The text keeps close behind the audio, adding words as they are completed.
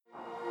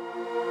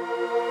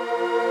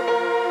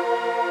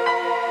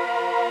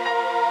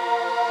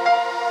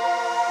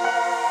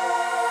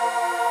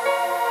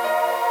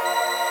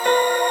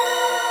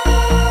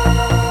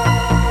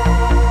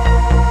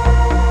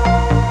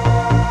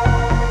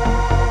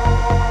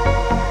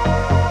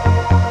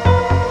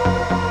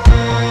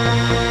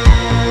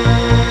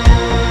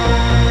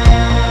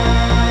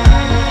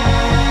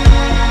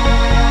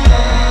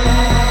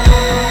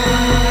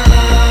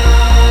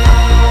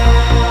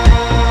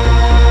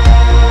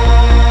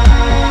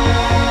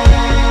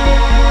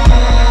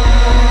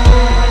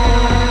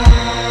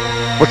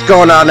What's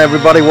going on,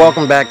 everybody?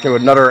 Welcome back to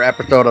another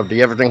episode of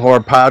the Everything Horror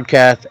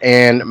Podcast,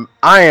 and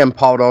I am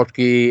Paul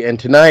Dolsky, and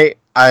tonight,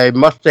 I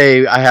must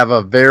say, I have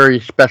a very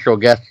special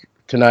guest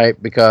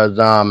tonight because,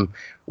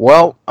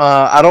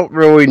 I don't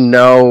really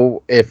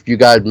know if you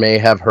guys may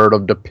have heard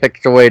of the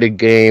pixelated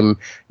game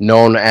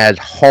known as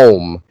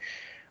Home,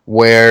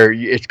 where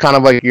it's kind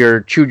of like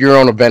your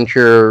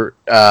choose-your-own-adventure,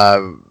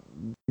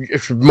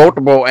 it's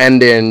multiple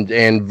endings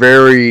and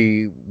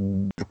very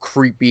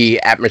creepy,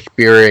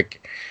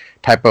 atmospheric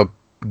type of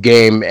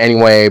game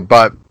anyway,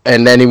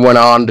 and then he went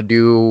on to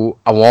do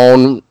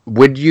Alone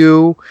with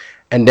You,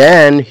 and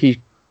then he's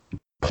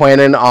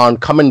planning on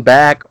coming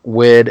back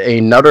with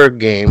another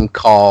game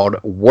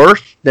called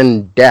Worse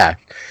Than Death,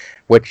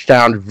 which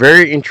sounds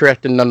very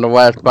interesting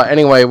nonetheless. But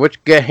anyway, let's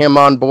get him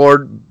on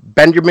board.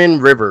 Benjamin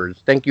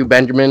Rivers. Thank you,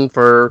 Benjamin,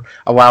 for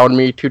allowing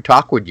me to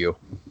talk with you.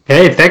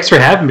 Hey, thanks for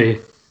having me.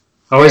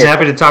 Always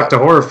happy to talk to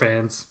horror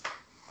fans.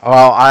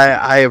 Well,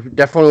 I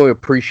definitely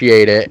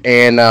appreciate it,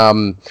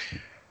 and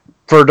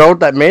for those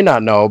that may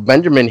not know,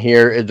 Benjamin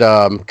here is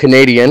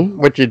Canadian,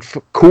 which is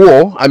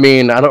cool. I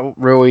mean, I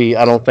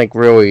don't think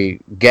really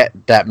get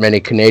that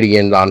many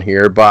Canadians on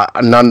here, but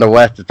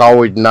nonetheless, it's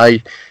always nice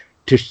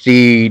to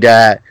see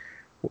that.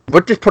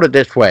 Let's just put it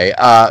this way: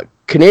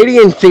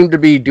 Canadians seem to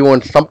be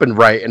doing something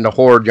right in the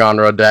horror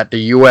genre that the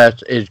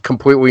U.S. is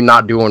completely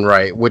not doing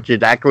right, which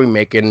is actually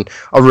making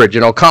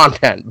original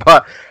content.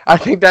 But I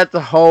think that's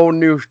a whole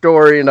new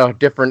story in a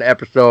different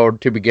episode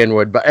to begin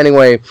with. But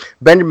anyway,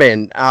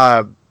 Benjamin.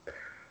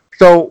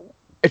 So,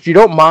 if you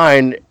don't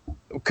mind,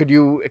 could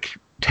you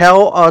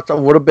tell us a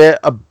little bit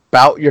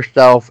about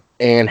yourself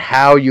and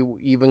how you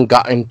even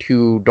got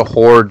into the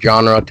horror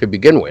genre to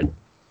begin with?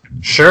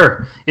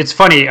 Sure. It's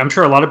funny. I'm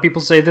sure a lot of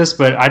people say this,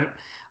 but I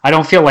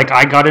don't feel like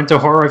I got into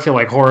horror. I feel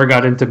like horror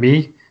got into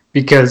me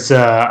because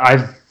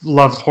I've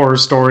loved horror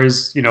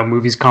stories,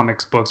 movies,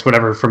 comics, books,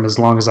 whatever, from as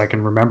long as I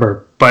can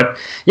remember. But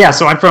yeah,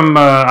 so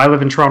I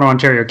live in Toronto,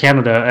 Ontario,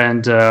 Canada,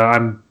 and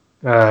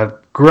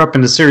grew up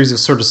in a series of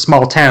sort of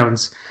small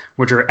towns,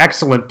 which are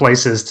excellent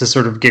places to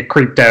sort of get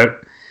creeped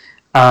out.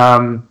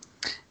 And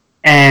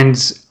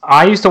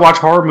I used to watch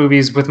horror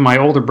movies with my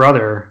older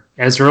brother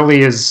as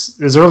early as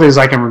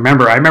I can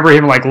remember. I remember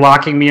him like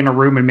locking me in a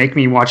room and making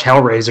me watch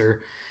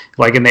Hellraiser,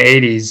 like in the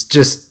 80s,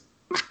 just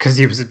because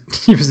he was a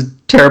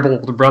terrible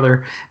older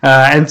brother.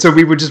 And so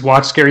we would just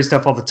watch scary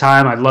stuff all the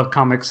time. I love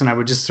comics, and I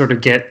would just sort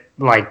of get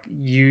like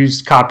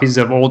used copies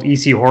of old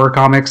EC horror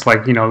comics,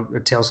 like,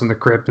 Tales from the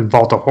Crypt and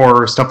Vault of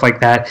Horror, stuff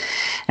like that.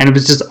 And it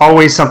was just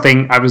always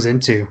something I was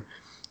into.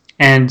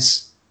 And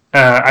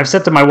I've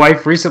said to my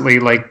wife recently,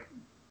 like,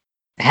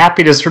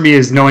 happiness for me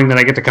is knowing that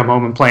I get to come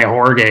home and play a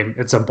horror game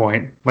at some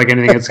point. Like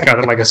anything that's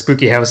got like a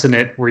spooky house in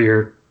it where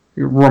you're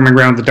roaming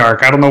around in the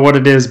dark. I don't know what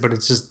it is, but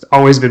it's just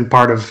always been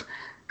part of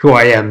who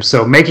I am.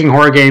 So making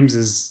horror games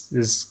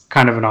is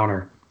kind of an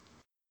honor.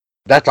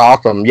 That's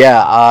awesome.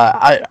 Yeah,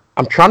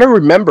 I'm trying to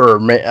remember,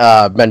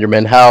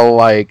 Benjamin, how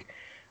I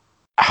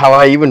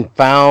even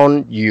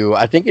found you.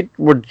 I think it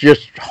was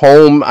just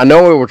Home. I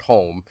know it was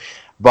Home,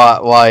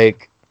 but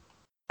like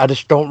I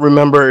just don't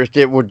remember if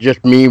it was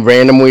just me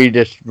randomly,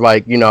 just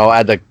like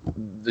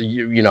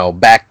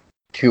back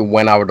to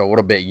when I was a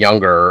little bit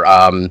younger.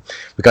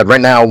 Because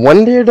right now,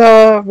 when did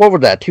what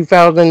was that?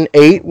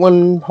 2008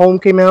 when Home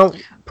came out.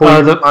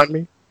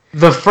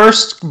 The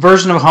first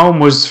version of Home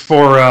was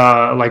for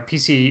like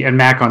PC and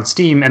Mac on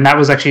Steam, and that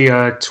was actually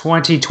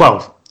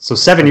 2012, so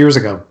 7 years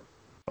ago.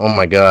 Oh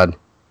my God!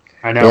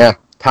 I know. Yeah,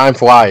 time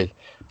flies.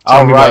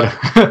 All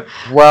right.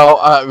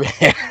 Well,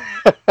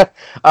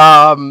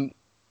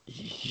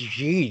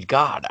 geez,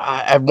 God,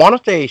 I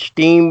want to say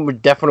Steam was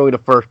definitely the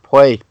first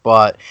place,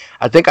 but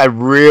I think I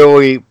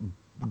really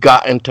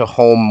got into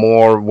Home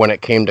more when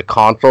it came to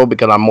console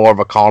because I'm more of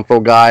a console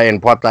guy, and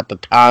plus at the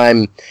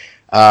time.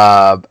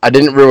 I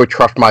didn't really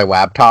trust my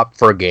laptop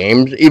for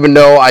games, even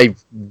though I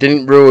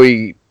didn't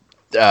really,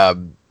 oh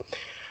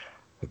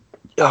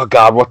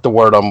God, what's the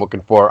word I'm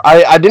looking for?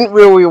 I didn't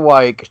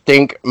really,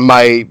 think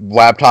my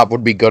laptop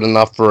would be good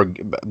enough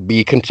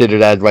be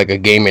considered as, a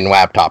gaming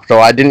laptop.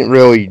 So I didn't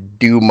really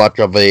do much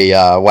of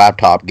a,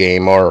 laptop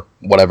game or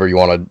whatever you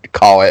want to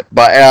call it.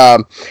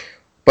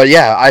 But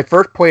yeah, I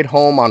first played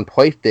Home on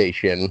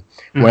PlayStation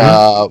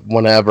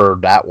whenever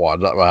that was.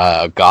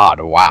 God,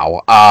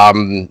 wow.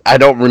 I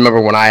don't remember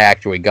when I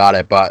actually got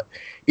it, but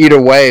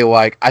either way,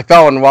 I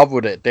fell in love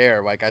with it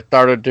there. I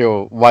started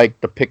to like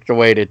the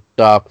pixelated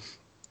stuff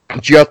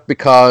just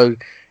because,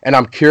 and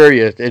I'm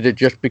curious, is it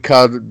just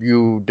because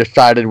you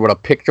decided with a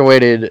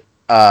pixelated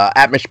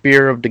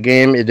atmosphere of the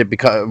game? Is it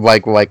because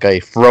like a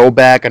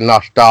throwback, a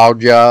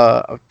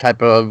nostalgia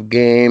type of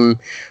game,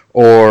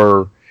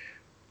 or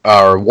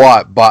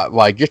what?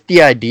 But just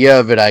the idea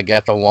of it, I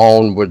guess,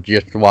 alone was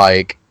just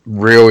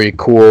really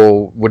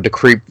cool with the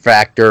creep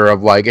factor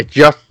of it's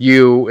just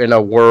you in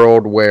a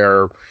world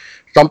where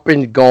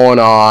something's going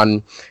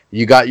on.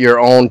 You got your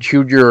own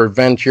choose your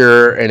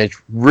adventure, and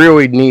it's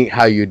really neat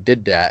how you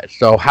did that.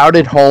 So how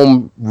did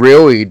Home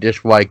really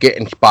just get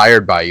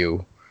inspired by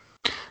you?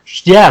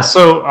 Yeah,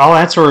 so I'll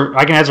answer.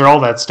 I can answer all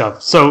that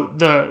stuff. So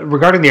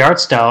regarding the art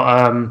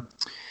style,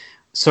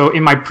 so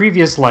in my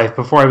previous life,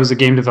 before I was a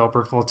game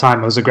developer full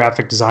time, I was a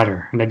graphic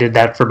designer, and I did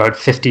that for about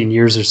 15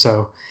 years or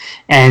so.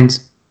 And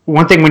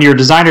one thing when you're a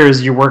designer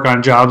is you work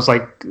on jobs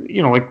like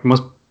like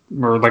most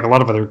or like a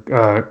lot of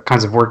other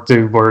kinds of work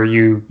do, where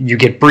you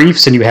get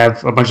briefs and you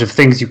have a bunch of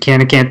things you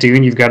can and can't do,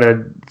 and you've got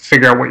to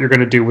figure out what you're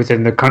going to do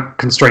within the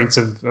constraints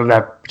of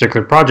that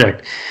particular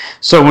project.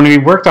 So when we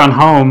worked on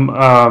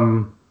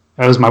home.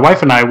 It was my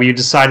wife and I. We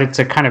decided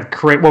to kind of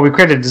create. Well, we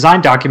created a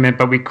design document,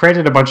 but we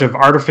created a bunch of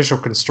artificial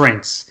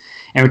constraints,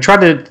 and we tried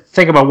to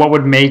think about what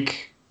would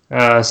make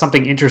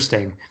something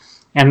interesting.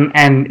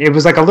 And it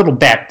was like a little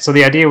bet. So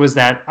the idea was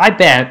that I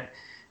bet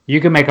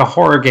you can make a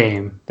horror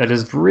game that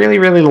is really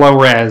really low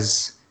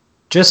res,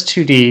 just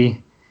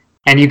 2D,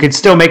 and you could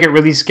still make it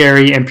really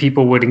scary, and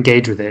people would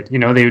engage with it.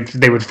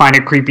 They would find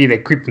it creepy. They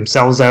creep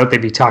themselves out.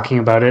 They'd be talking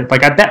about it.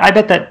 Like I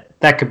bet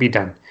that could be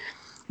done.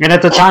 And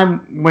at the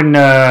time when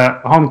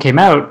Home came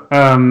out,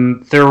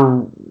 there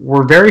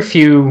were very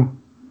few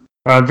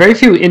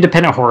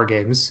independent horror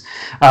games,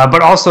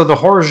 but also the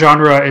horror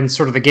genre in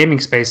sort of the gaming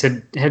space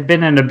had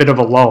been in a bit of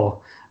a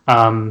lull.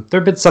 There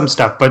had been some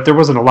stuff, but there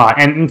wasn't a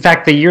lot. And in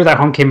fact, the year that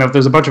Home came out,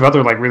 there's a bunch of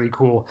other like really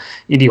cool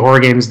indie horror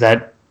games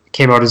that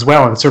came out as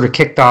well, and sort of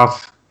kicked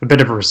off a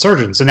bit of a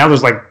resurgence. And now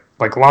there's like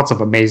lots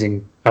of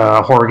amazing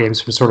horror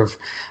games from sort of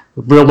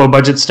real low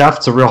budget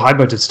stuff to real high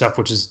budget stuff,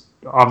 which is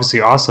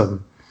obviously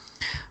awesome.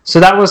 So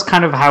that was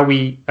kind of how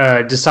we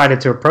decided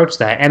to approach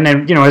that. And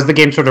then, as the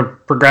game sort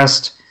of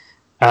progressed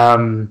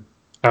in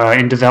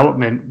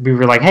development, we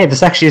were like, hey,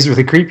 this actually is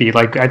really creepy.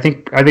 Like, I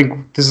think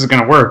this is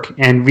going to work.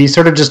 And we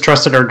sort of just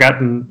trusted our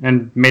gut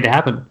and made it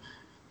happen.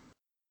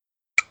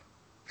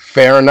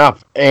 Fair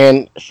enough.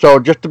 And so,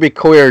 just to be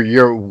clear,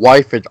 your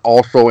wife is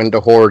also into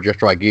horror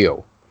just like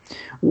you.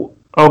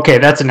 Okay,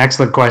 that's an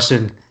excellent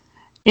question.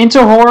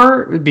 Into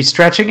horror would be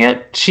stretching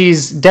it.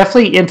 She's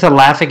definitely into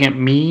laughing at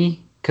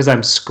me because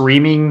I'm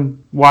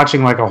screaming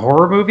watching like a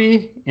horror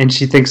movie, and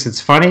she thinks it's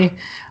funny.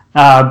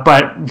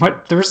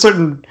 But there are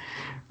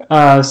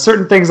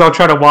certain things I'll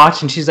try to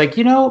watch, and she's like,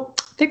 I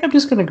think I'm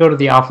just going to go to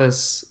the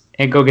office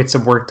and go get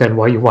some work done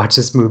while you watch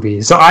this movie.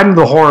 So I'm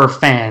the horror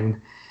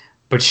fan,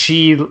 but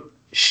she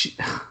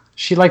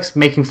likes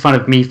making fun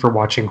of me for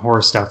watching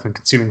horror stuff and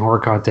consuming horror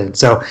content.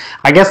 So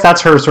I guess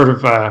that's her sort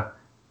of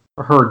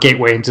her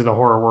gateway into the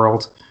horror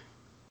world.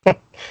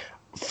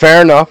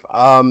 Fair enough.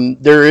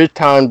 There is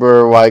times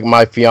where like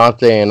my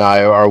fiance and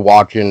I are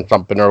watching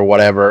something or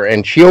whatever,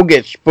 and she'll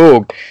get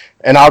spooked,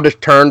 and I'll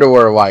just turn to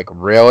her like,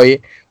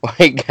 "Really?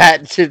 Like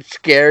that shit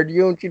scared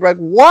you?" And she's like,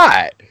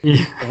 "What?"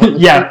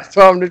 Yeah.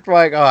 So I'm just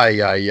like,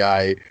 "Ay, ay,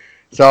 ay."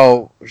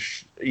 So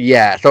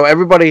yeah. So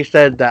everybody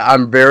said that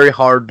I'm very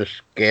hard to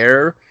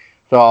scare.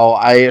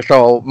 Like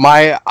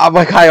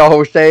I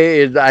always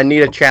say is I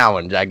need a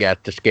challenge, I guess,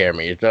 to scare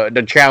me. So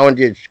the challenge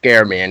is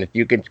scare me, and if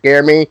you can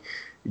scare me,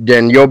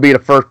 then you'll be the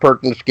first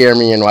person to scare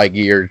me in like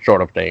years,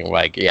 sort of thing.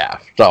 Like, yeah.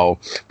 So,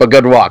 but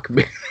good luck.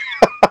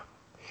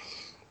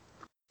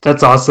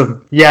 That's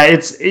awesome. Yeah,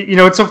 it's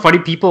so funny.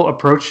 People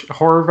approach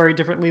horror very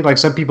differently. Like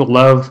some people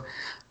love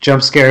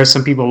jump scares,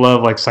 some people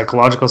love like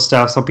psychological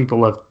stuff, some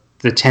people love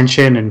the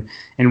tension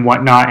and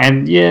whatnot.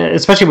 And yeah,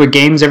 especially with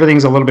games,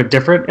 everything's a little bit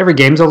different. Every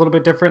game's a little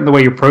bit different. The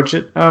way you approach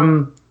it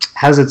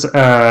has its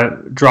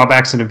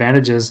drawbacks and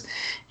advantages.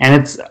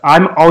 And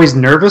I'm always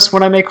nervous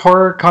when I make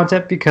horror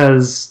content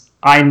because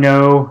I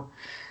know,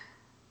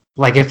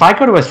 like, if I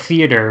go to a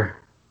theater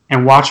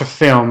and watch a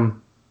film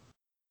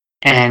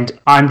and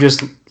I'm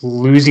just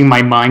losing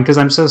my mind because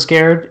I'm so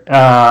scared,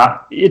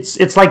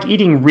 it's like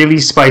eating really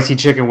spicy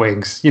chicken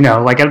wings.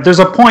 Like there's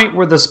a point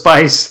where the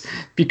spice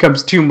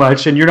becomes too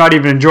much and you're not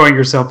even enjoying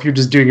yourself. You're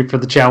just doing it for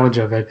the challenge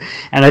of it.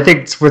 And I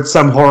think with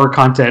some horror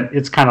content,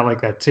 it's kind of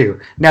like that too.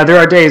 Now, there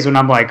are days when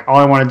I'm like, all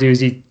I want to do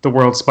is eat the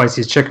world's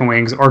spiciest chicken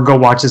wings or go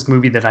watch this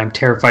movie that I'm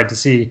terrified to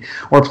see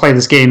or play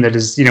this game that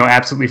is,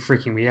 absolutely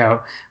freaking me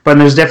out. But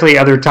there's definitely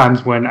other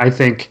times when I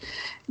think,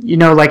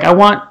 like I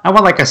want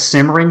like a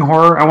simmering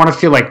horror. I want to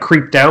feel like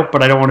creeped out,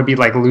 but I don't want to be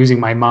like losing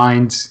my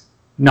mind,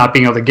 not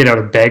being able to get out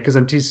of bed because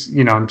I'm too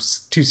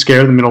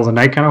scared in the middle of the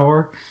night kind of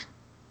horror.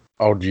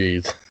 Oh,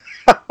 jeez.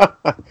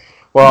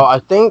 Well, I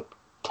think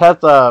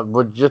Tessa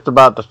was just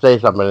about to say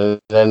something, and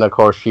then of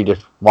course she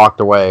just walked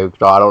away.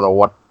 So I don't know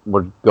what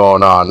was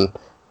going on.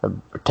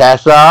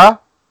 Tessa,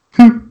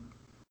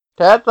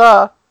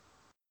 Tessa,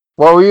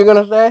 what were you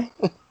gonna say?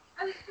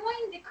 I was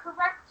going to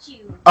correct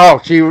you.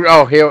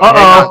 Here.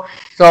 Uh-oh.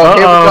 So here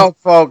we go,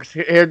 folks.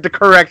 Here's the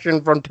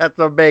correction from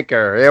Tessa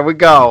Baker. Here we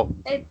go.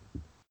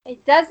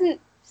 It doesn't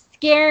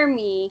scare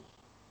me.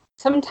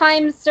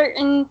 Sometimes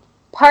certain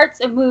parts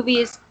of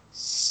movies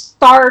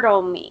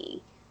startle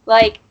me.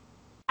 Like,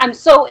 I'm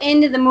so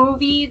into the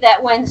movie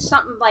that when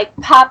something like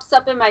pops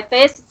up in my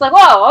face, it's like,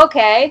 whoa,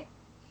 okay.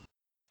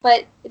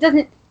 But it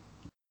doesn't.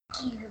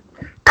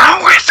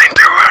 Don't listen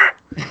to her.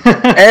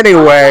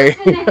 Anyway.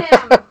 Don't listen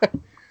to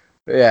him.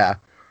 Yeah.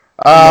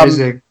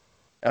 Amazing.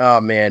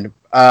 Oh man.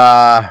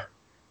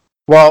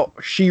 Well,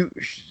 she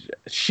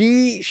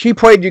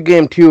played your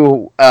game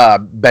too,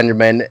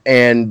 Benjamin,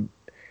 and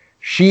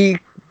she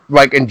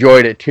like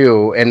enjoyed it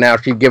too. And now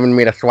she's giving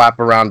me the slap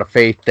around the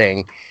face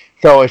thing.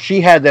 So if she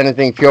has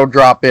anything, she'll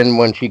drop in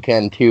when she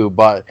can too.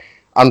 But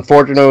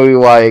unfortunately,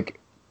 like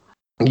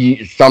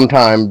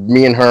sometimes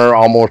me and her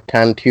almost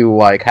tend to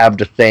like have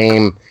the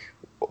same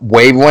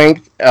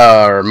wavelength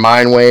or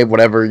mind wave,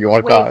 whatever you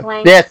want to call it.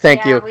 Wavelength. Yes,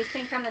 thank Yeah, you. we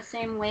think on the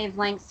same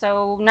wavelength.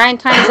 So 9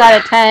 times out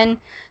of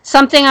 10,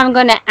 something I'm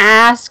going to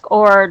ask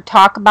or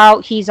talk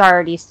about, he's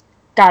already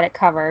got it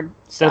covered.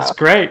 So. That's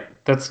great.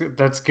 That's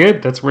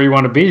good. That's where you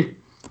want to be.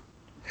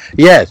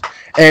 Yes,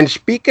 and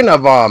speaking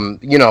of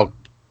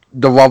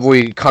the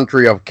lovely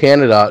country of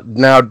Canada.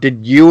 Now,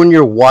 did you and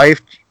your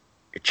wife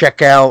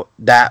check out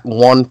that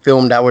one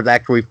film that was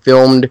actually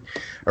filmed?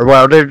 Or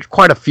well, there's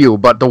quite a few,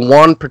 but the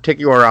one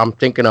particular I'm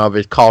thinking of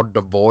is called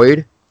The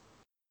Void.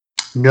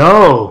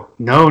 No,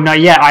 not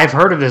yet. I've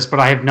heard of this, but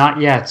I have not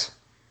yet.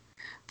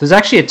 There's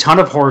actually a ton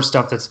of horror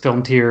stuff that's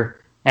filmed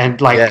here, and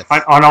like Yes.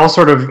 on all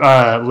sort of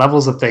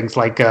levels of things.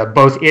 Like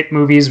both It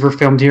movies were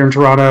filmed here in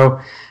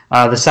Toronto.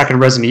 The second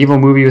Resident Evil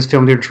movie was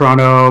filmed here in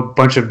Toronto. A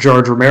bunch of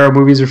George Romero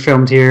movies are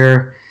filmed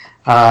here.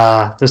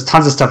 There's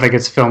tons of stuff that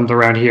gets filmed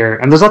around here,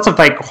 and there's lots of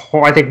like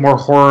I think more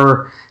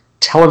horror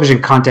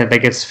television content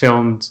that gets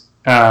filmed,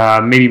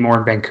 maybe more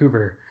in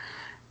Vancouver.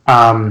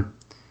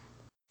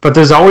 But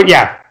there's always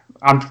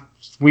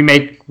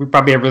we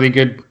probably have really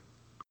good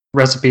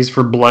recipes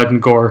for blood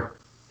and gore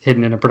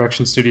hidden in a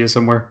production studio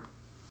somewhere.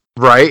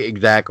 Right,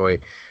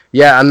 exactly.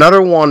 Yeah,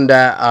 another one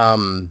that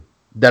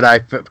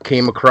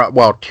came across.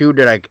 Well, two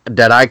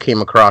that I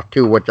came across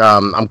too, which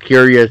I'm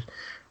curious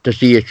to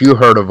see if you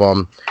heard of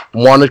them.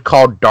 One is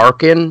called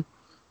Darken,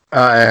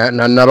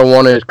 and another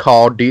one is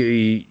called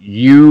the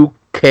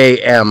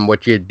UKM,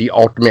 which is the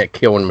Ultimate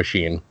Killing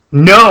Machine.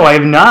 No, I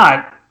have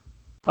not.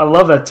 I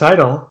love that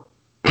title.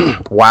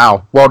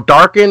 Wow. Well,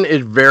 Darken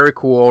is very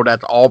cool.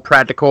 That's all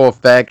practical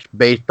effects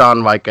based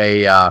on like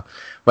a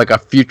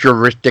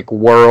futuristic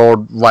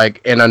world,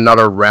 like in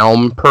another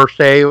realm per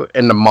se,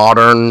 in the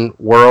modern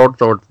world.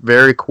 So it's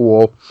very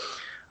cool.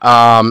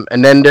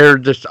 And then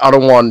there's this other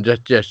one,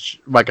 just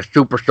like a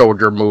super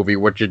soldier movie,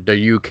 which is the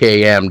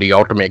UKM, the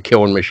Ultimate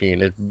Killing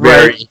Machine. It's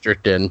very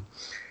interesting.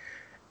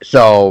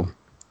 So,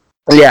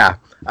 yeah.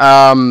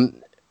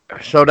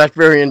 So that's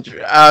very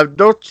interesting.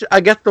 I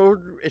guess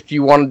those, if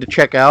you wanted to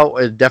check out,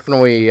 is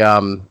definitely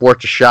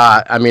worth a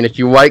shot. I mean, if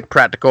you like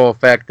practical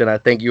effects, then I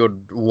think you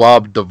would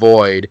love The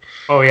Void.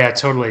 Oh yeah,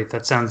 totally.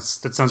 That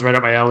sounds right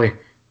up my alley.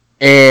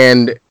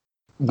 And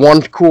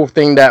one cool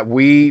thing that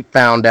we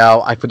found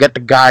out, I forget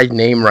the guy's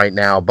name right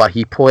now, but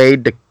he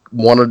played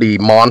one of the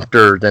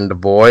monsters in The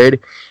Void.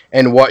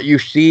 And what you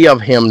see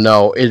of him,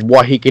 though, is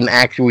what he can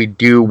actually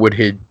do with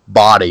his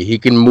body. He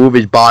can move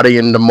his body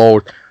in the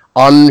most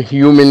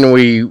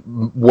unhumanly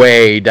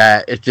way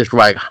that it's just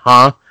like,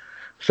 huh?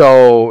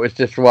 So it's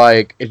just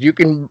like, if you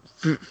can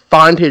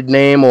find his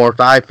name, or if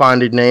I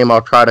find his name,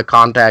 I'll try to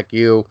contact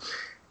you,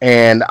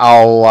 and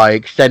I'll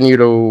like send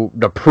you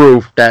the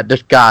proof that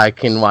this guy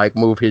can like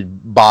move his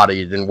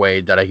body in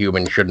ways that a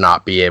human should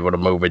not be able to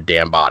move his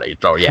damn body.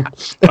 So yeah.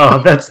 Oh,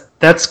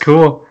 that's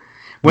cool.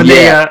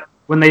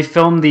 When they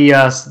filmed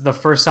the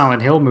first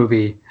Silent Hill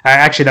movie,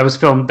 actually that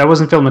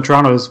wasn't filmed in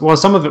Toronto.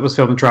 Some of it was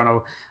filmed in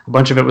Toronto. A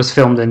bunch of it was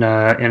filmed in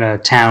a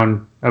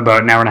town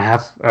about an hour and a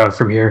half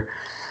from here.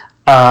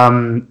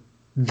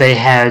 They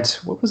had,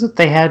 what was it?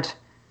 They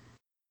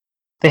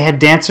had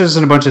dancers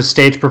and a bunch of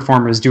stage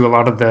performers do a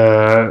lot of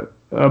the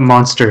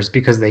monsters,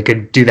 because they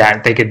could do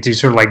that. They could do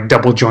sort of like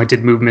double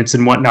jointed movements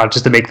and whatnot,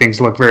 just to make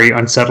things look very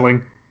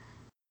unsettling.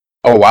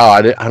 Oh wow,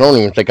 I don't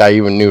even think I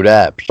even knew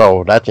that.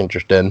 So that's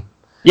interesting.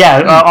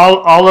 Yeah,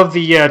 all of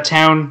the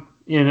town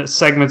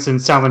segments in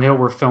Silent Hill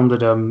were filmed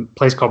at a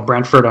place called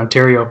Brantford,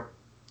 Ontario.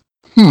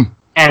 And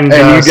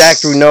you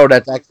actually know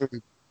that's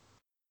actually.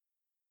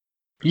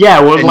 Yeah,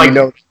 well, like,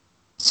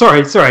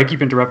 sorry, I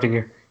keep interrupting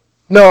you.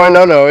 No,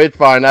 it's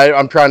fine.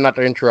 I'm trying not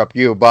to interrupt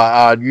you,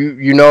 but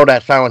you know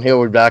that Silent Hill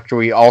was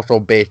actually also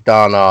based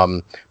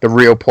on the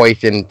real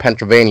place in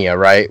Pennsylvania,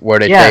 right? Where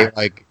they say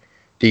like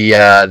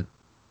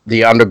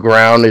the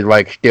underground is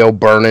like still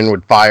burning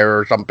with fire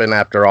or something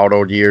after all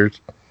those years.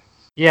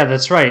 Yeah,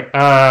 that's right.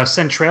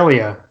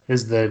 Centralia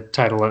is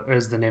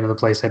the name of the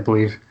place, I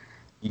believe.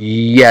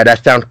 Yeah,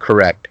 that sounds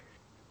correct.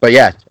 But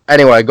yeah,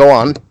 anyway, go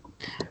on.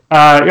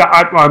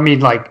 I mean,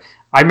 like,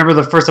 I remember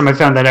the first time I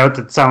found that out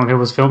that Silent Hill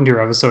was filmed here,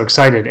 I was so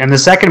excited. And the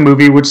second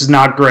movie, which is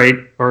not great,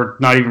 or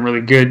not even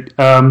really good,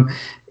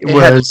 it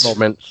was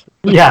moments.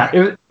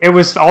 Yeah, it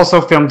was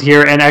also filmed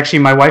here. And actually,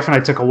 my wife and I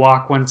took a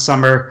walk one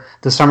summer,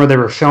 the summer they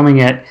were filming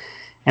it,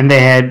 and they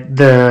had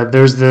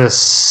there's the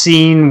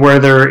scene where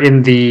they're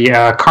in the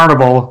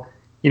carnival,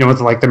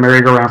 with like the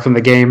merry-go-round from the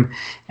game,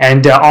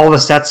 and all the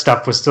set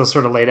stuff was still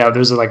sort of laid out.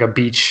 There's like a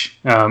beach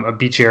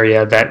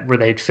area where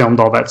they'd filmed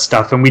all that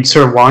stuff, and we'd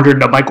sort of wandered.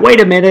 And I'm like, wait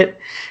a minute,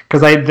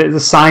 because the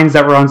signs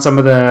that were on some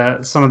of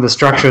the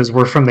structures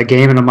were from the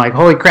game, and I'm like,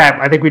 holy crap!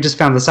 I think we just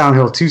found the Silent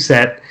Hill 2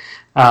 set,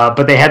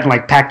 but they hadn't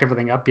like packed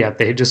everything up yet.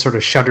 They had just sort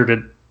of shuttered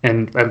it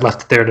and I've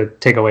left it there to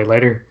take away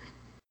later.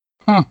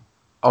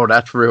 Oh,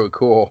 that's really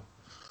cool.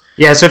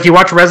 Yeah, so if you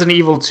watch Resident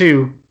Evil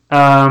 2,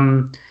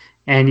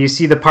 and you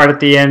see the part at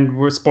the end,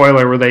 where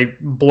they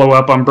blow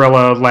up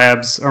Umbrella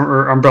Labs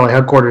or Umbrella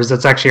headquarters,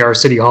 that's actually our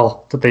city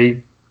hall that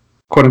they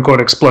quote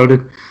unquote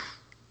exploded.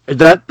 Is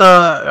that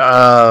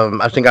the?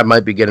 I think I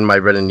might be getting my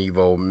Resident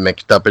Evil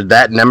mixed up. Is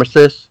that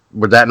Nemesis?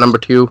 Was that number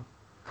 2?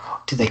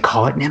 Did they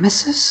call it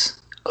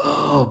Nemesis?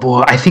 Oh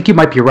boy, I think you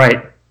might be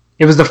right.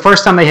 It was the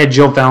first time they had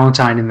Jill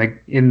Valentine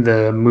in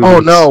the movie. Oh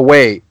no,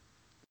 wait.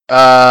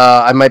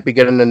 I might be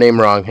getting the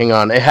name wrong. Hang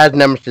on. It has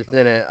Nemesis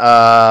in it.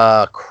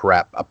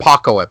 Crap.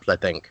 Apocalypse, I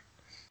think.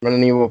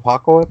 Resident Evil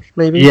Apocalypse,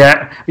 maybe?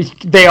 Yeah.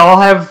 They all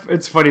have,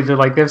 it's funny, they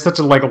have such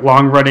a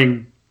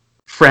long-running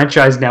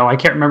franchise now. I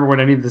can't remember what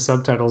any of the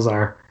subtitles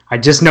are. I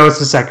just know it's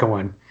the second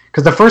one.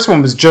 Because the first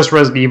one was just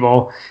Resident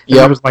Evil.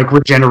 Yeah. It was like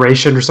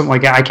Regeneration or something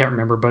like that. I can't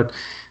remember, but...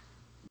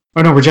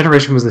 Oh no,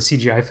 Regeneration was the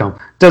CGI film.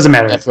 Doesn't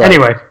matter. That's right.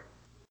 Anyway.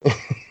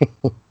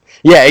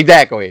 Yeah,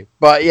 exactly.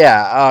 But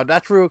yeah,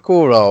 that's really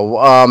cool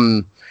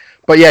though.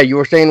 But yeah, you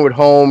were saying with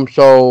home,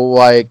 so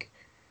like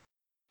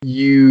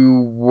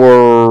you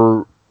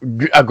were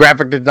a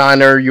graphic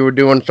designer, you were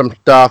doing some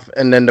stuff,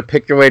 and then the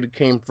Pixelated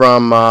came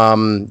from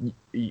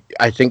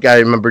I think I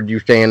remembered you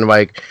saying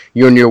like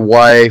you and your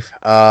wife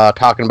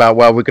talking about,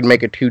 well, we could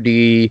make it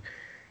 2D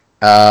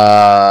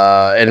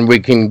and we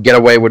can get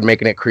away with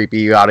making it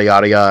creepy, yada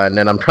yada yada. And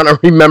then I'm trying to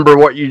remember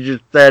what you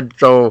just said.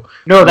 So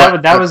no,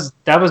 that was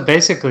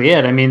basically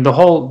it. I mean, the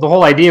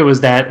whole idea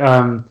was that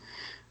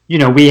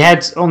we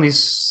had only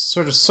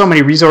sort of so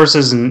many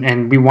resources,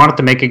 and we wanted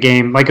to make a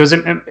game. Like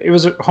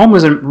Home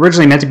was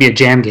originally meant to be a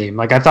jam game.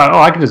 Like I thought,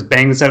 I could just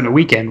bang this out in a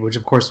weekend, which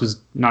of course was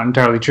not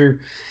entirely true.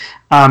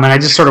 And I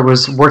just sort of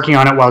was working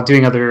on it while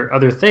doing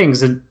other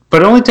things,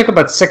 but it only took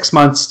about 6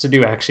 months to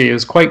do. Actually, it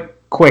was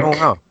quite quick. Oh,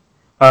 wow.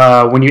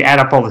 When you add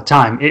up all the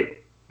time.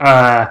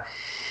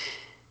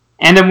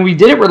 And then when we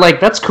did it, we're like,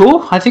 that's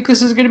cool. I think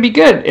this is going to be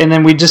good. And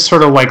then we just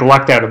sort of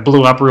lucked out. It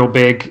blew up real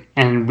big,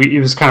 and it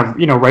was kind of,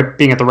 right,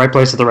 being at the right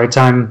place at the right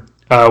time,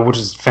 which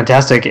is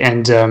fantastic.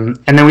 And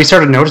then we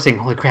started noticing,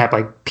 holy crap,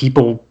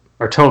 people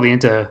are totally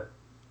into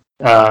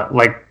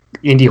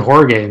indie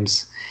horror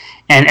games.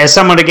 And as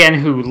someone, again,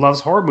 who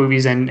loves horror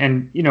movies, and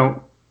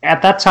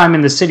at that time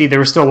in the city, there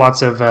were still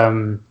lots of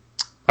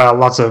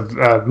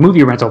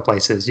movie rental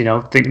places.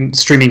 The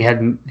streaming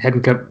hadn't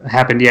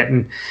happened yet,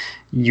 and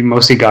you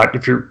mostly got,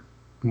 if you're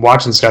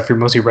watching stuff, you're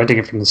mostly renting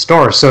it from the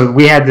store. So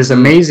we had this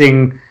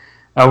amazing.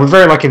 We're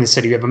very lucky in the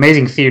city. We have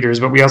amazing theaters,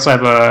 but we also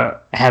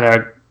had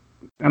a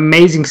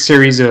amazing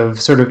series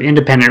of sort of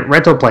independent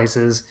rental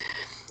places.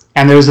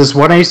 And there was this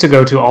one I used to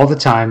go to all the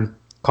time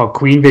called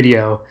Queen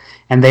Video,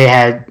 and they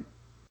had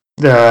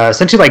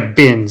essentially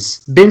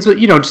bins with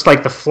just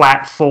the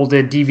flat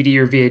folded DVD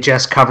or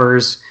VHS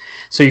covers.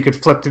 So you could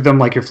flip through them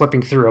like you're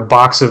flipping through a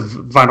box of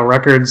vinyl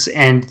records,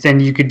 and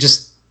then you could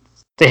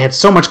they had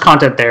so much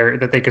content there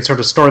that they could sort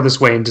of store this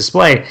way and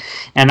display.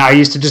 And I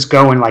used to just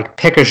go and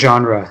pick a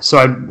genre.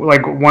 So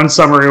one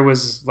summer it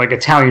was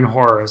Italian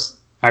horror.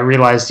 I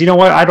realized, you know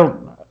what, I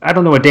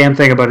don't know a damn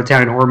thing about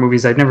Italian horror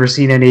movies. I'd never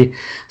seen any.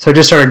 So I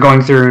just started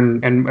going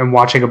through and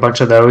watching a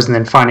bunch of those, and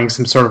then finding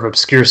some sort of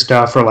obscure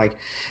stuff, or like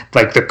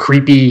the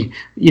creepy,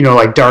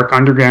 dark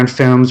underground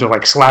films,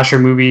 or slasher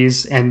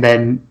movies, and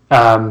then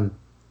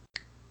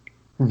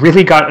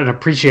really got an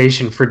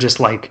appreciation for just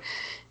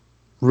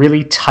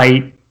really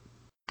tight,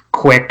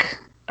 quick,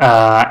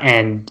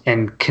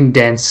 and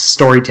condensed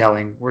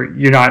storytelling, where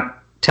you're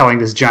not telling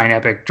this giant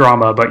epic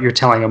drama, but you're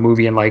telling a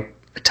movie in a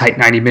tight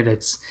 90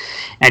 minutes,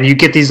 and you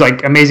get these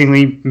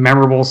amazingly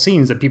memorable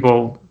scenes that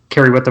people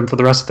carry with them for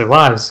the rest of their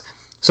lives.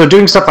 So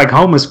doing stuff like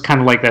Home was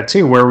kind of like that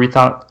too, where we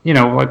thought, we're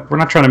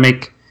not trying to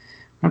make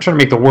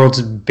the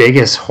world's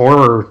biggest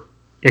horror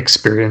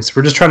experience.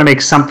 We're just trying to make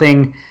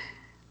something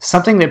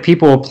that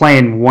people will play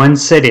in one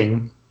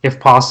sitting, if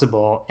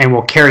possible, and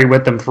will carry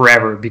with them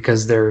forever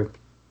because they're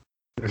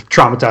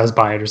traumatized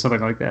by it or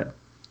something like that.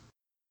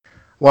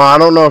 Well, I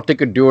don't know if they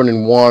could do it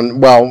in one.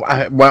 Well,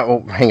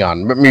 hang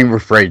on. Let me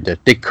rephrase this.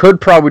 They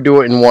could probably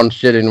do it in one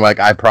sitting, like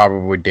I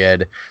probably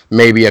did.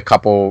 Maybe a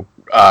couple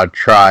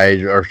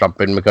tries or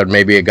something, because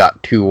maybe it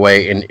got too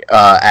late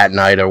at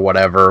night or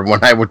whatever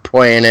when I was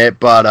playing it.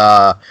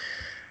 But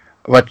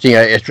let's see.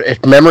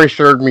 If memory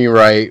served me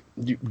right,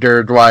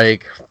 there's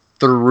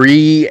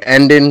 3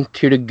 endings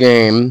to the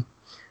game,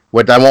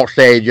 which I won't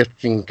say just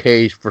in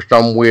case for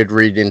some weird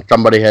reason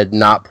somebody had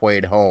not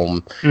played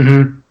Home.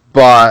 Mm-hmm.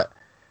 But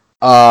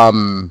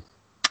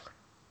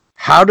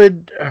how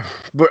did,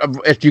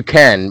 if you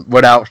can,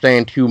 without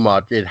saying too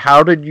much,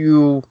 how did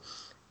you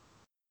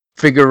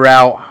figure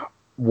out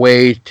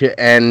ways to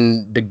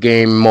end the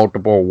game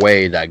multiple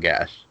ways, I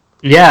guess?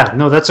 Yeah,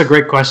 no, that's a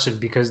great question,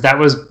 because that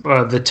was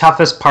the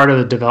toughest part of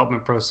the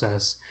development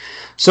process.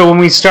 So when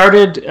we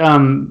started,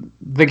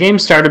 the game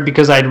started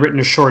because I'd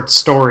written a short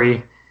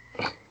story.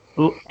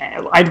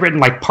 I'd written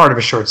part of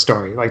a short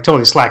story,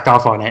 totally slacked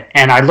off on it.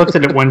 And I looked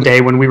at it one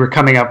day when we were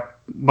coming up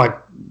like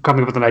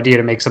coming up with an idea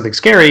to make something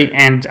scary,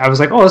 and I was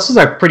like, oh, this is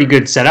a pretty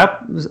good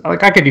setup.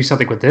 Like, I could do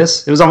something with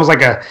this. It was almost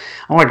like a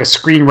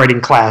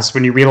screenwriting class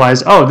when you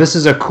realize, oh, this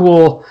is a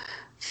cool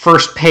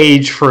first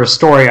page for a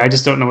story. I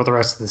just don't know what the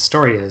rest of the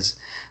story is.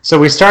 So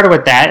we started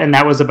with that, and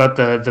that was about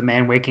the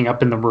man waking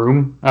up in the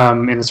room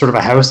in a sort of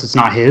a house that's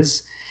not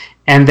his.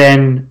 And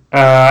then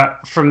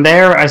from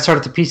there, I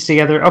started to piece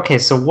together, okay,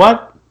 so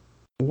what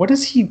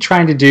is he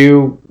trying to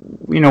do?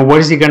 You know, what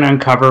is he going to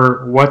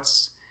uncover?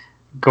 What's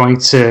going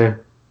to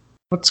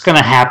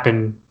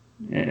happen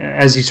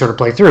as you sort of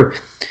play through?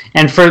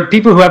 And for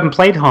people who haven't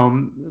played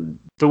Home,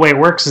 the way it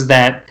works is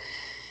that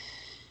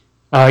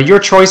your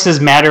choices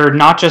matter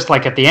not just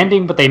like at the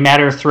ending, but they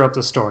matter throughout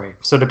the story.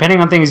 So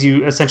depending on things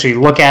you essentially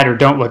look at or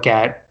don't look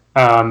at,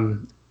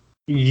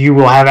 you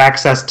will have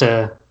access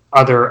to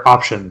other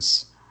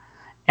options.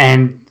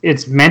 And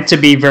it's meant to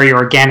be very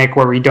organic,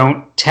 where we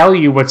don't tell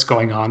you what's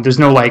going on. There's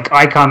no like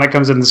icon that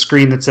comes on the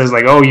screen that says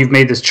like, oh, you've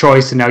made this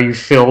choice and now you've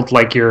filled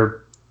like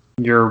your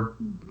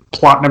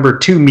plot number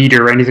 2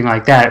 meter or anything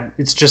like that.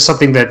 It's just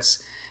something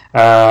that's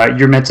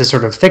you're meant to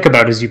sort of think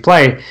about as you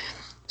play.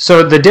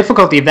 So the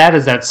difficulty of that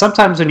is that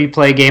sometimes when you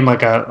play a game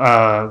like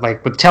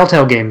like with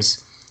Telltale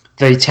games,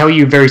 they tell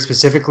you very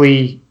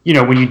specifically, you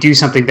know, when you do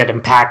something that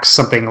impacts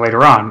something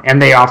later on, and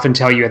they often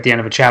tell you at the end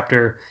of a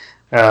chapter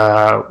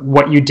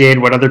what you did,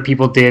 what other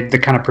people did, the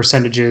kind of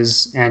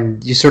percentages,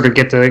 and you sort of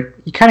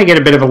you kind of get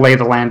a bit of a lay of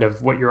the land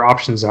of what your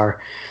options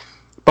are.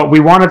 But we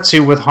wanted to,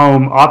 with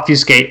Home,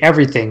 obfuscate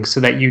everything so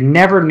that you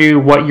never knew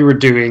what you were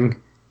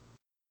doing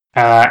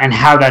and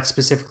how that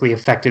specifically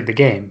affected the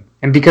game.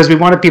 And because we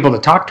wanted people to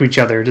talk to each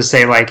other, to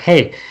say like,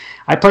 hey,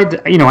 I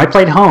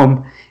played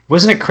Home.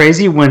 Wasn't it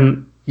crazy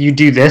when you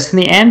do this in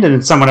the end? And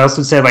then someone else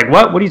would say like,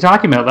 what are you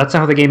talking about? That's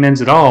not how the game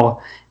ends at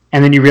all.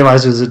 And then you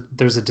realize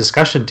there's a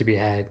discussion to be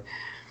had.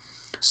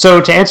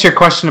 So to answer your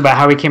question about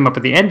how we came up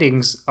with the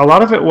endings, a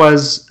lot of it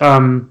was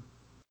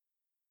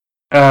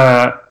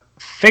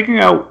figuring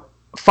out,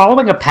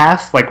 following a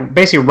path, like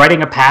basically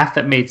writing a path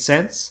that made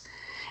sense,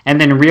 and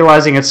then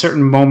realizing at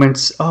certain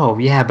moments, oh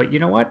yeah, but you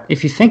know what?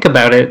 If you think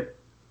about it,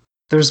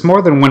 there's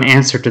more than one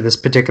answer to this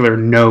particular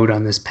node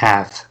on this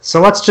path. So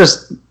let's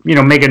just,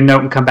 make a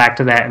note and come back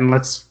to that, and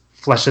let's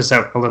flesh this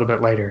out a little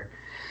bit later.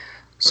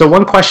 So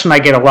one question I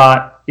get a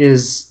lot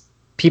is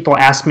people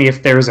ask me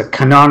if there's a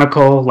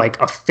canonical, like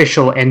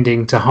official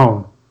ending to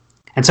Home.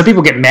 And some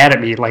people get mad at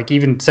me, like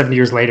even 7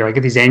 years later, I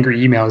get these angry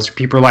emails.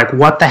 People are like,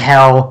 what the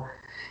hell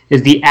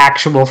is the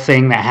actual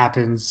thing that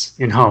happens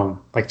in Home?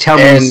 Like, tell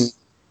me.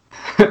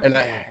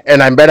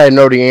 And I bet I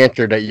know the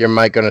answer that you're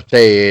going to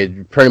say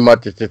is pretty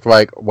much it's just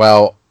like,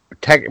 well,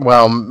 I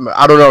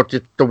don't know if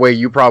it's the way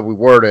you probably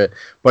word it,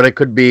 but it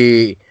could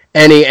be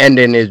any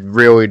ending is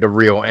really the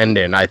real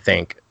ending, I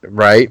think,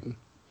 right?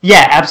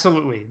 Yeah,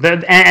 absolutely.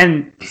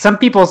 And some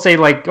people say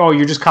like, oh,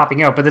 you're just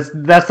copying out, but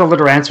that's the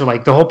literal answer.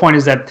 Like the whole point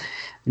is that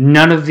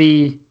none of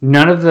the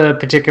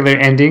particular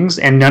endings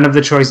and none of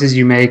the choices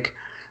you make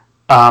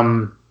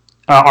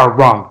are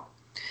wrong.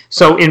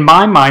 So in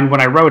my mind,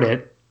 when I wrote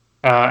it,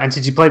 and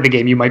since you played the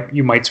game, you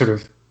might sort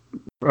of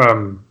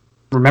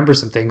remember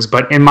some things.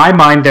 But in my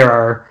mind, there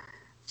are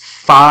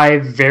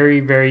 5 very,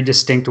 very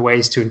distinct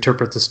ways to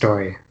interpret the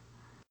story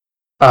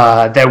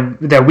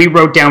that we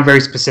wrote down very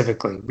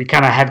specifically. We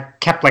kind of had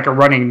kept like a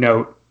running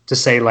note to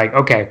say like,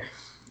 okay,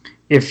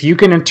 if you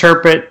can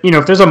interpret,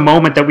 if there's a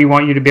moment that we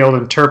want you to be able to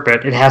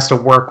interpret, it has to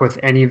work with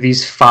any of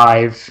these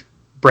 5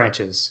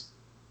 branches,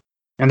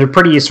 and they're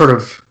pretty sort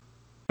of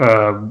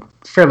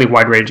fairly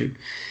wide-ranging.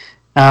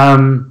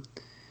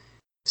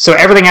 So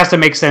everything has to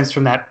make sense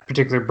from that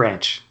particular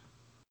branch,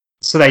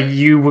 so that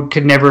you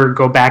could never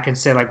go back and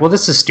say like, well,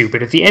 this is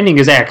stupid. If the ending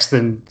is X,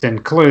 then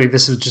clearly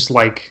this is just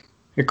like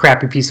a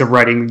crappy piece of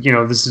writing.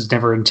 This is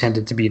never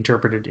intended to be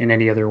interpreted in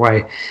any other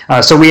way.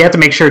 So we had to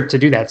make sure to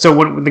do that. So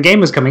when the game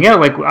was coming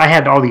out, like I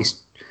had all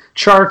these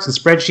charts and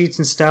spreadsheets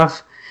and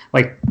stuff.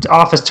 Like the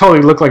office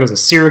totally looked like it was a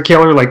serial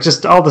killer. Like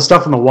just all the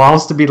stuff on the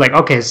walls to be like,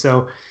 okay,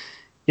 so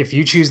if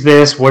you choose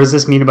this, what does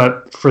this mean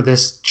for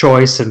this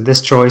choice and this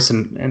choice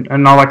and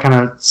all that kind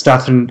of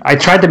stuff. And I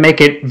tried to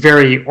make it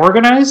very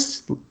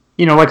organized,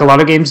 like a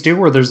lot of games do,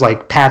 where there's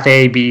like path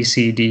A, B,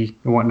 C, D,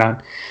 and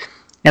whatnot.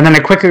 And then I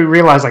quickly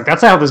realized like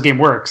that's not how this game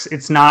works.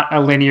 It's not a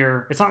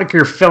linear. It's not like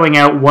you're filling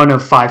out one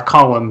of 5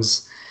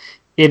 columns.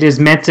 It is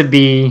meant to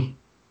be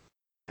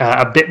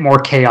a bit more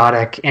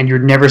chaotic, and you're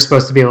never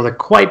supposed to be able to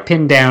quite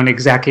pin down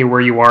exactly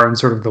where you are in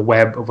sort of the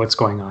web of what's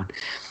going on.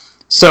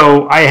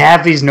 So I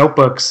have these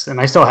notebooks,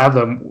 and I still have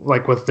them,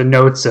 like with the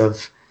notes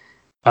of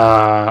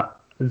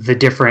the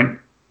different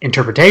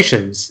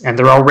interpretations, and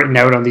they're all written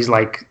out on these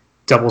like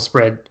double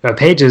spread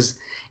pages,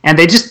 and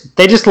they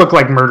just look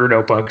like murder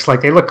notebooks.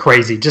 Like they look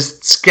crazy,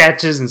 just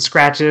sketches and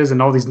scratches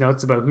and all these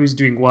notes about who's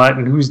doing what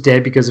and who's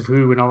dead because of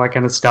who and all that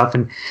kind of stuff,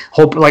 and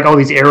like all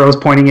these arrows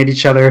pointing at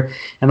each other.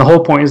 And the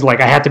whole point is like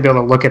I had to be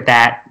able to look at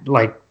that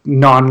like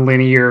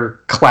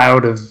non-linear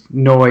cloud of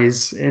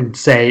noise and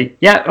say,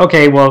 yeah,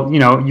 okay, well,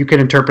 you can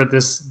interpret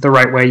this the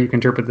right way, you can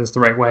interpret this the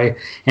right way,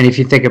 and if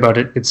you think about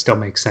it, it still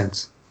makes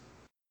sense.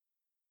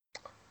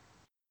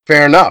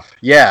 Fair enough.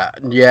 Yeah,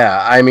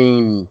 yeah. I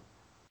mean,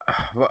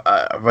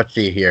 let's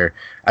see here.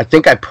 I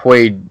think I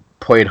played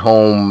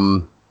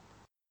home,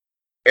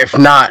 if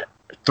not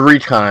 3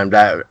 times.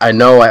 I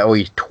know at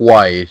least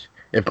twice,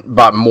 if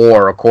but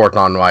more, of course,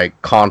 on like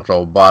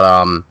console. But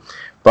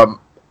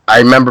I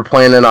remember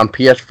playing it on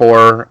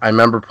PS4. I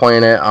remember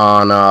playing it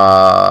on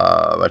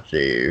let's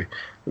see,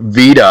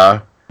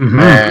 Vita, Mm-hmm.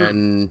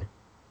 and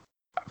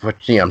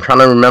let's see. I'm trying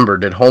to remember.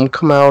 Did Home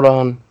come out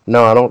on?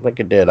 No, I don't think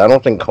it did. I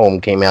don't think Home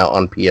came out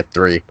on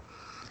PS3.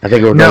 I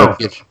think it was only No.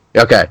 PS.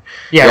 Okay.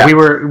 Yeah, Yeah. we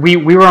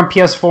were on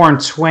PS4 in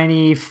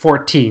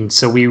 2014.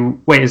 So we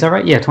wait, is that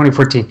right? Yeah,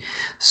 2014.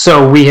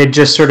 So we had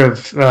just sort of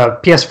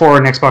PS4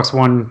 and Xbox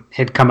One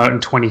had come out in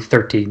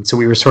 2013. So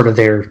we were sort of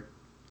there,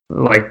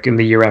 like in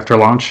the year after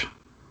launch.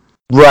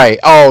 Right.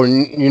 Oh,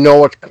 you know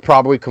what's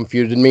probably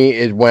confusing me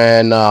is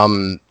when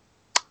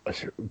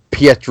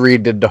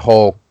PS3 did the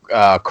whole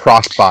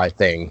cross-buy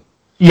thing.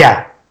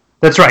 Yeah,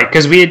 that's right.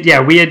 Because we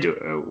had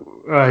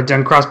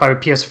done cross-buy with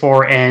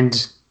PS4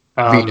 and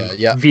Vita.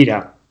 Yeah. Vita,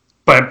 Yeah.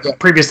 but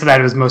previous to that,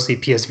 it was mostly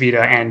PS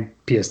Vita and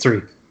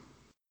PS3.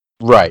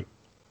 Right.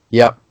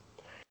 Yep.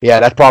 Yeah,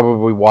 that's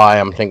probably why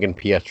I'm thinking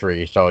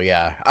PS3. So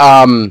yeah,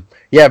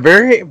 yeah,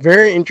 very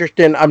very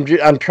interesting. I'm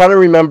trying to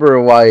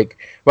remember like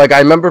I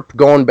remember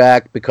going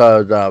back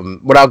because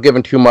without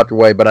giving too much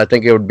away, but I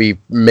think it would be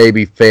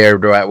maybe fair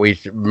to at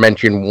least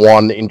mention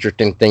one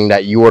interesting thing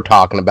that you were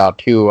talking about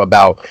too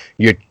about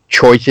your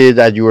choices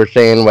as you were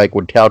saying like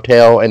with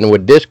Telltale and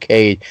with this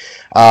case.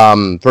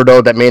 For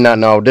those that may not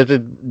know, this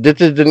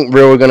isn't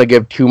really going to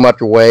give too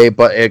much away,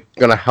 but it's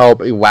going to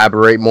help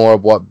elaborate more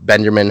of what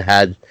Benjamin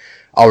has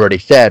already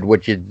said,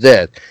 which is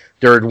this.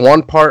 There's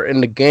one part in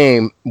the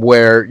game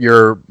where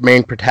your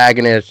main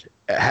protagonist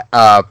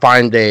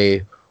finds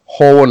a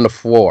hole in the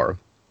floor.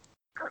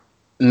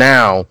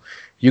 Now,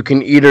 you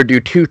can either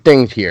do two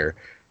things here.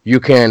 You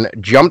can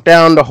jump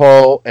down the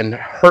hole and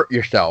hurt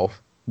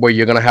yourself, where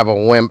you're going to have a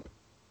limp.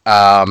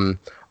 Um,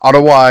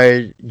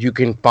 Otherwise, you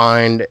can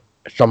find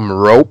some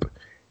rope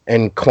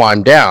and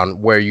climb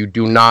down, where you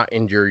do not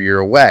injure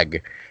your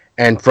leg.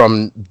 And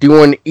from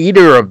doing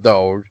either of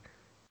those,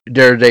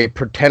 there's a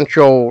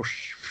potential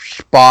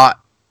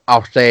spot,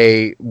 I'll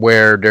say,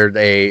 where there's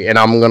and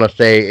I'm gonna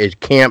say is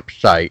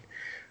campsite.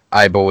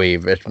 I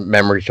believe, if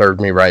memory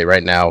serves me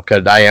right now,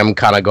 because I am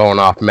kind of going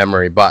off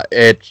memory, but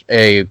it's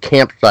a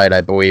campsite, I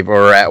believe,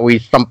 or at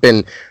least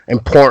something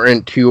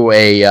important to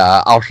a,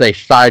 I'll say,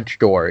 side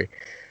story.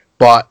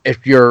 But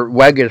if your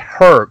leg is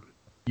hurt,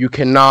 you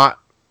cannot.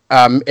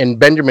 And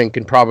Benjamin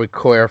can probably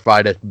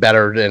clarify this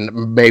better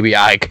than maybe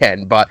I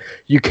can, but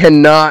you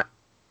cannot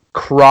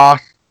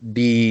cross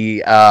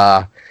the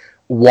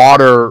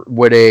water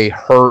with a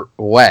hurt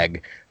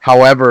leg.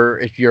 However,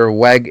 if your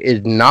leg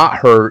is not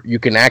hurt, you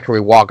can actually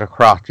walk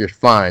across just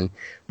fine.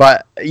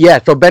 But yeah,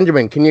 so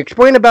Benjamin, can you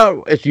explain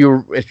about if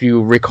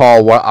you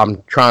recall what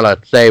I'm trying to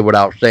say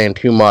without saying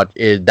too much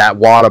is that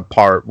water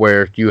part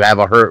where if you have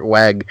a hurt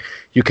leg,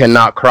 you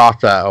cannot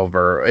cross that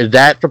over. Is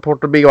that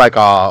supposed to be like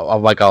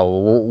a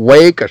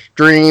lake, a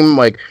stream,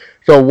 like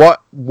so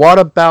what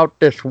about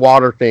this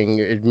water thing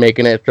is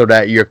making it so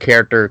that your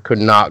character could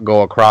not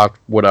go across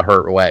with a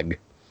hurt leg?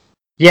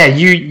 Yeah,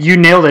 you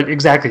nailed it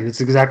exactly. That's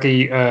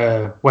exactly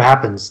what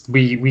happens.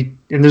 We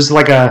and there's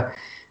like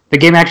the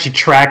game actually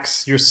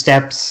tracks your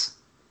steps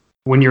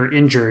when you're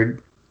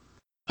injured,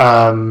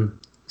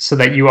 so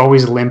that you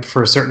always limp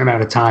for a certain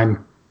amount of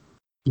time,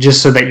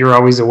 just so that you're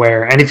always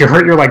aware. And if you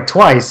hurt your leg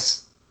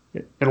twice,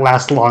 it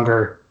lasts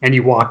longer, and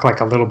you walk like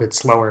a little bit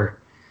slower.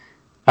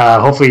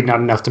 Hopefully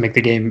not enough to make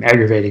the game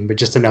aggravating, but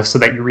just enough so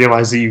that you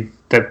realize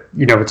that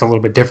it's a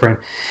little bit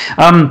different.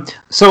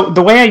 So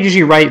the way I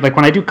usually write, like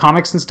when I do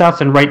comics and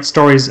stuff and write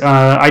stories,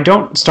 I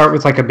don't start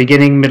with like a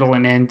beginning, middle,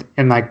 and end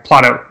and like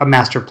plot out a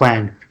master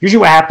plan.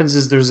 Usually what happens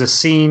is there's a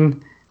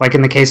scene, like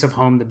in the case of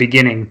Home, the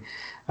beginning,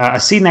 a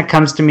scene that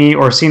comes to me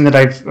or a scene that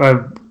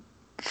I've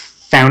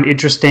found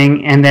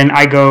interesting, and then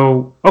I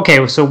go,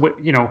 okay, so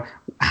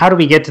how do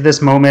we get to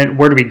this moment?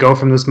 Where do we go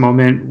from this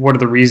moment? What are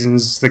the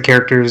reasons? The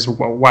characters?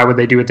 Why would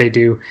they do what they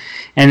do?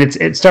 And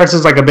it starts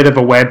as like a bit of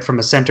a web from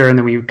a center, and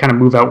then we kind of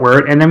move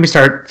outward, and then we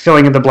start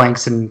filling in the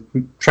blanks and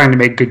trying to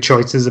make good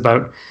choices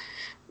about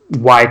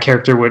why a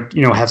character would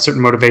have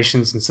certain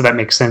motivations, and so that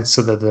makes sense,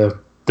 so that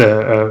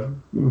the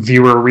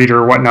viewer, reader,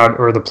 or whatnot,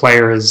 or the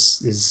player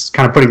is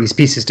kind of putting these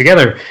pieces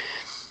together.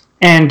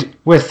 And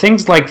with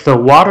things like the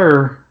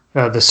water,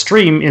 the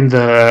stream in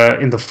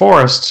the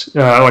forest,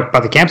 like by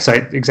the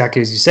campsite,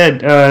 exactly as you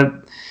said,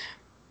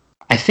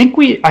 I think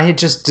I had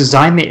just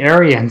designed the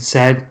area and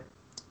said,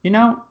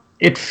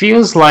 it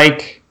feels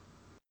like,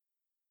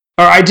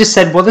 or I just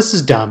said, well, this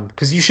is dumb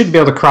because you shouldn't be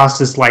able to cross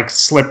this like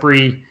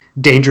slippery,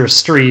 dangerous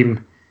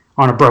stream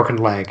on a broken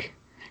leg.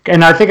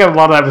 And I think a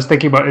lot of that was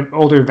thinking about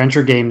older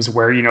adventure games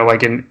where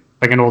like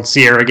an old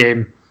Sierra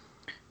game,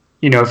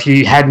 if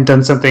you hadn't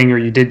done something or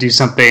you did do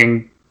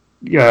something,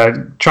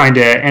 trying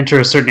to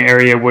enter a certain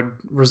area would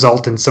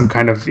result in some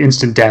kind of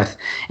instant death.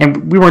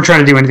 And we weren't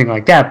trying to do anything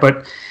like that,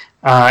 but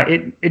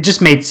it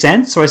just made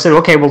sense. So I said,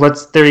 okay, well,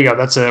 there you go.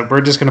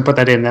 We're just going to put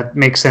that in. That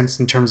makes sense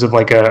in terms of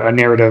like a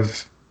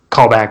narrative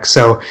callback.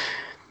 So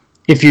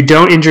if you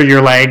don't injure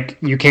your leg,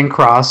 you can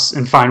cross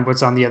and find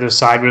what's on the other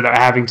side without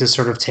having to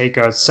sort of take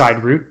a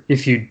side route.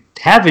 If you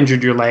have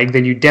injured your leg,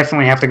 then you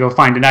definitely have to go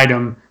find an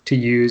item to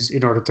use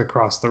in order to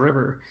cross the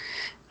river.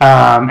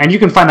 And you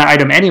can find that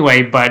item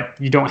anyway, but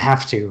you don't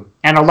have to.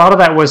 And a lot of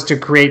that was to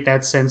create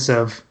that sense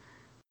of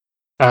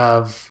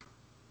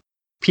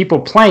people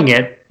playing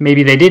it.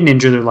 Maybe they didn't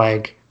injure their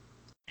leg,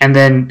 and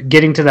then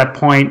getting to that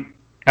point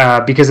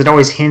because it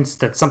always hints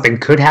that something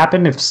could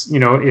happen if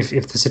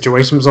the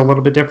situation was a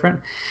little bit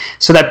different,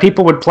 so that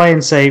people would play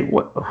and say,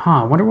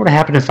 I wonder what would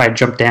happen if I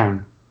jumped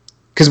down.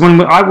 Because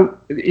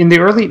in the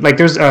early, like,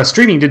 there's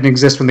streaming didn't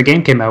exist when the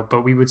game came out,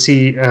 but we would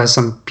see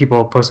some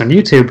people post on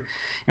YouTube,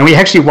 and we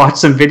actually watched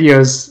some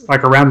videos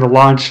like around the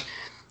launch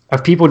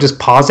of people just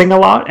pausing a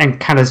lot and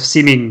kind of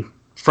seeming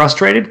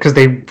frustrated because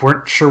they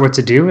weren't sure what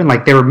to do, and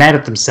like they were mad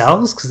at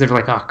themselves because they were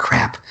like, oh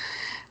crap,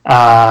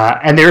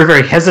 and they were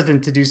very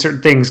hesitant to do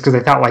certain things because they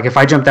thought, like, if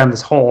I jump down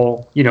this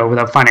hole,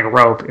 without finding a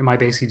rope, am I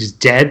basically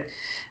just dead?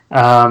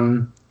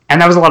 And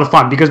that was a lot of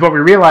fun because what we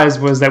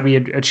realized was that we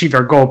had achieved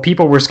our goal.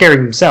 People were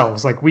scaring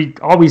themselves. Like,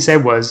 all we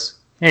said was,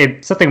 hey,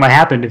 something might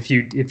happen if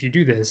you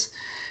do this.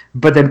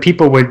 But then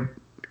people would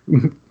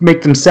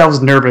make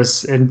themselves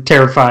nervous and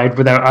terrified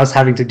without us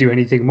having to do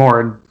anything more.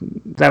 And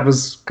that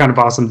was kind of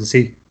awesome to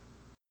see.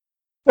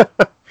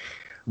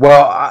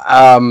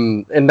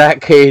 Well, in that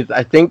case,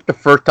 I think the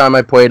first time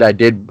I played, I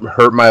did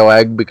hurt my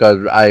leg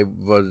because I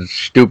was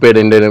stupid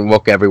and didn't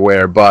look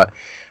everywhere.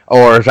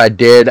 Or if I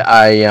did,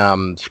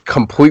 I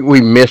completely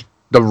missed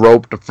the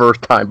rope the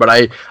first time. But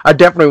I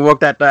definitely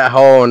looked at that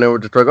hole and it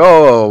was just like,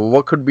 oh,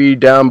 what could be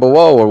down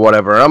below or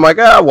whatever. And I'm like,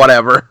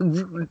 whatever.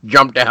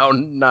 Jump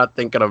down, not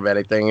thinking of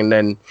anything. And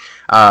then,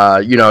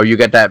 you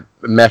get that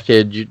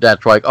message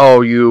that's like,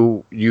 oh,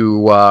 you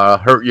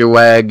hurt your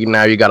leg,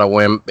 now you got a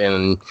limp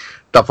and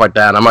stuff like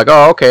that. And I'm like,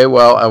 oh, okay,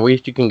 well, at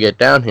least you can get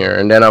down here.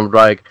 And then I was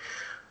like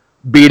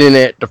beating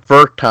it the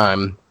first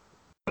time.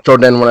 So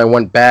then when I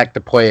went back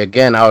to play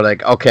again, I was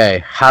like,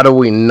 okay, how do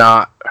we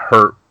not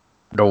hurt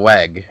the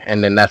leg?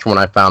 And then that's when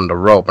I found the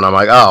rope. And I'm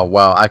like, oh,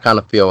 well, I kind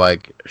of feel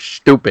like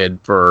stupid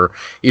for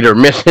either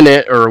missing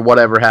it or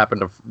whatever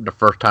happened the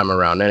first time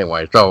around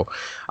anyway. So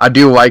I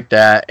do like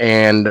that.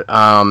 And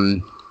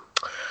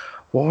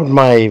what was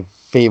my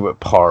favorite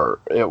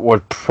part? It was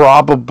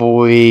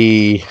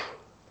probably...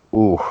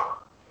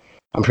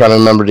 I'm trying to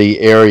remember the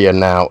area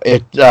now.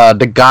 It's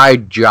the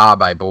guide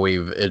job, I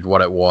believe, is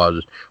what it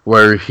was,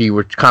 where he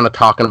was kind of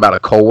talking about a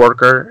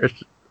coworker.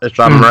 If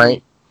I'm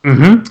right.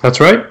 Mm-hmm.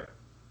 That's right.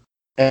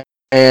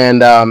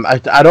 And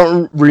I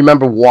don't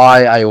remember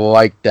why I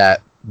liked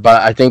that,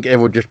 but I think it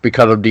was just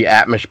because of the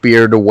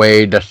atmosphere, the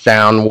way the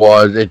sound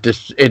was.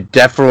 It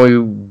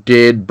definitely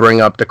did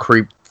bring up the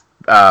creep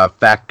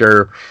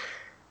factor,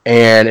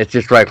 and it's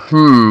just like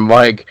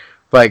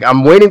Like,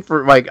 I'm waiting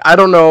for, I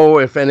don't know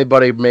if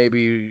anybody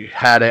maybe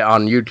had it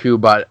on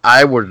YouTube, but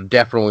I was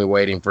definitely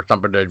waiting for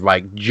something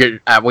to,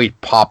 at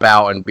least pop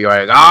out and be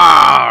like,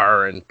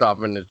 and stuff,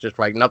 and it's just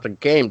like, nothing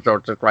came, so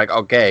it's just like,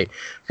 okay.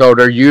 So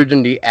they're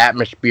using the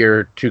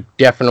atmosphere to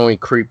definitely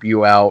creep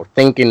you out,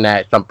 thinking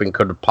that something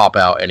could pop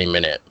out any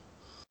minute.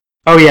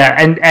 Oh, yeah,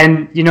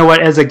 and you know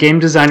what, as a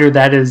game designer,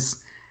 that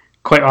is,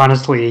 quite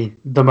honestly,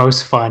 the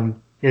most fun,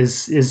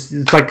 is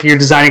it's like you're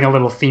designing a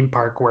little theme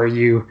park where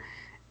you...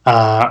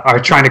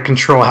 are trying to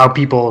control how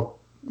people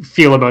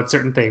feel about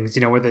certain things,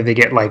 whether they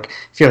get like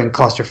feeling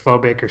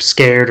claustrophobic or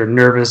scared or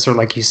nervous or,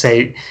 like you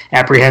say,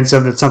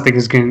 apprehensive that something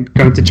is going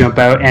to jump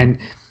out.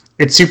 And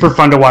it's super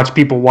fun to watch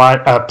people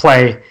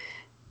play,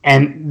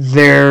 and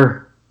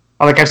they're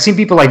like, I've seen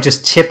people like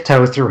just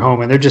tiptoe through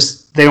home and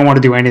they don't want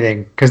to do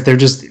anything because they're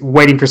just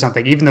waiting for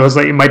something, even though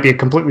it might be a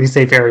completely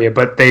safe area,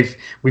 but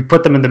we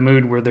put them in the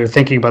mood where they're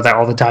thinking about that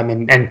all the time.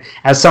 And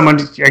as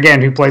someone,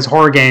 again, who plays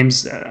horror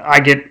games, I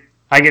get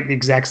the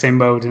exact same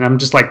mode, and I'm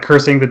just like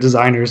cursing the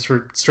designers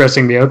for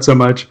stressing me out so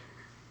much.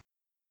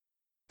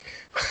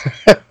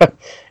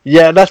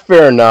 Yeah, that's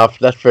fair enough.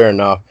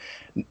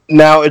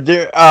 Now, is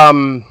there,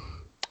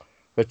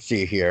 let's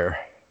see here.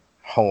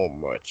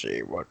 Home, let's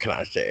see, what can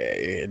I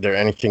say? Is there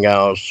anything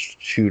else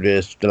to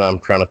this that I'm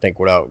trying to think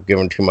without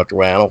giving too much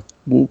away? I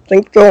don't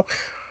think so.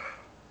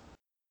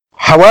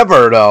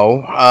 However,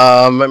 though,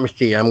 let me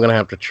see. I'm going to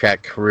have to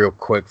check real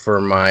quick for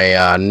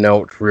my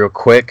notes real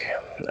quick.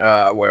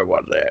 Where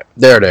was it?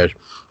 There it is.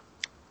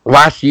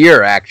 Last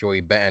year, actually,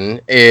 Ben,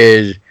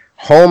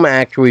 Home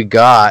actually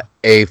got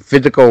a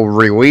physical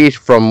release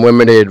from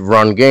Limited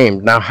Run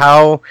Games. Now,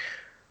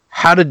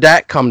 how did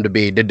that come to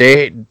be?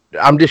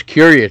 I'm just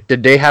curious,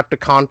 did they have to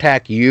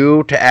contact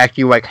you to ask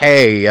you, like,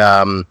 hey,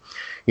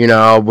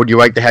 would you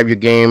like to have your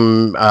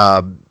game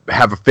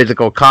have a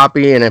physical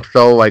copy? And if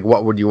so, like,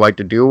 what would you like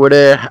to do with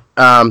it?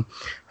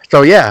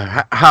 So,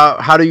 yeah,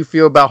 how do you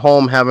feel about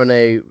Home having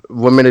a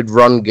Limited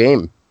Run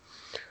game?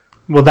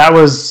 Well, that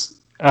was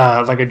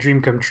like a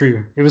dream come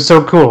true. It was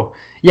so cool.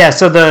 Yeah,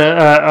 so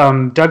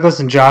the Douglas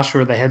and Josh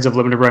were the heads of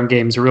Limited Run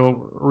Games,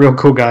 real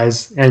cool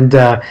guys. And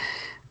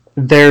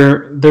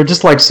they're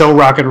just like so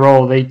rock and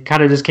roll. They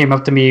kind of just came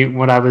up to me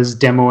when I was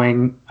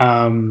demoing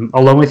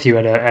Alone with You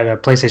at a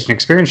PlayStation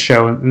Experience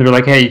show, and they were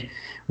like, "Hey,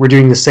 we're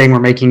doing this thing. We're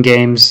making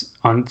games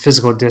on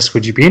physical disc.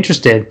 Would you be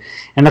interested?"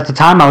 And at the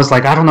time, I was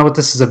like, "I don't know what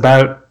this is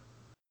about,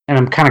 and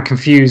I'm kind of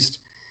confused."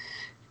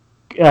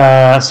 So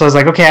I was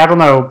like, "Okay, I don't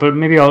know, but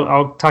maybe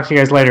I'll talk to you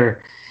guys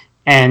later."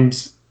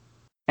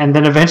 And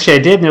then eventually I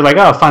did, and they're like,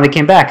 "Oh, finally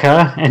came back,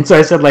 huh?" And so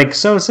I said, like,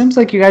 "So it seems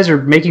like you guys are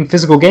making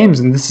physical games,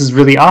 and this is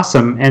really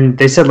awesome." And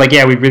they said, like,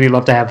 "Yeah, we'd really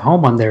love to have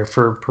Home on there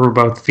for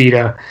both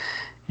Vita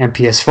and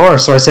PS4."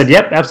 So I said,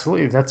 "Yep,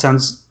 absolutely. That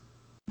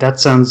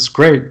sounds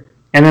great."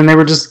 And then they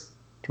were just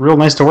real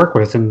nice to work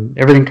with, and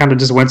everything kind of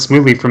just went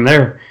smoothly from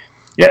there.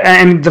 Yeah,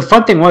 and the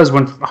fun thing was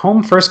when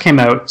Home first came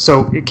out.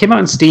 So it came out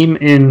in Steam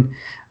in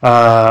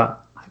I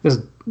think it was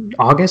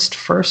August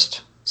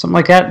 1st, something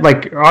like that,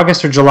 like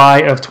August or July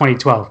of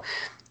 2012.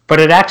 But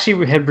it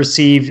actually had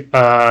received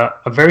a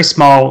very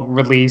small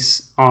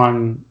release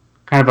on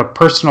kind of a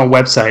personal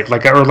website,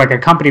 like a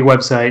company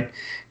website,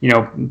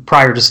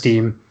 prior to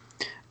Steam,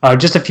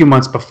 just a few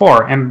months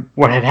before. And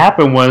what had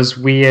happened was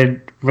we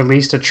had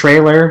released a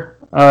trailer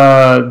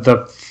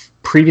the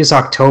previous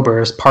October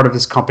as part of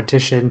this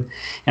competition,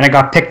 and it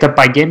got picked up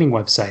by gaming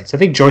websites. I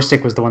think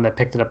Joystick was the one that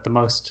picked it up the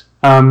most.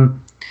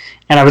 And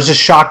I was just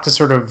shocked to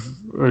sort of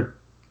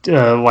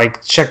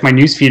like check my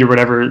newsfeed or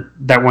whatever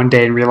that one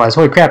day and realize,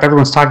 holy crap,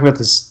 everyone's talking about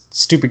this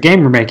stupid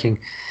game we're making.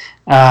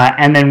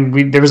 And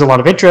then there was a lot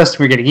of interest.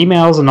 We were getting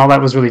emails, and all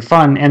that was really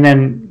fun. And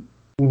then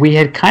we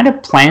had kind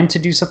of planned to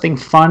do something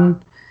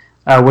fun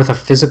with a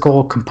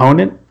physical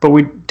component, but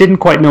we didn't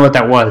quite know what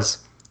that was.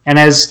 And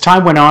as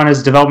time went on,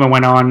 as development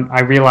went on,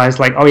 I realized,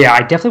 like, oh yeah, I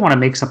definitely want to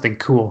make something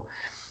cool.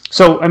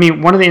 So, I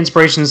mean, one of the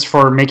inspirations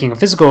for making a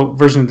physical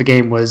version of the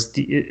game was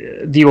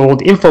the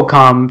old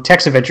Infocom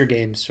text adventure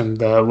games from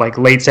the like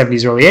late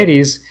 70s, early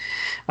 80s,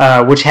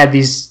 which had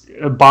these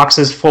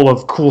boxes full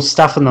of cool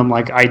stuff in them,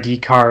 like ID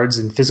cards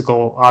and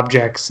physical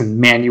objects and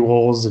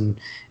manuals and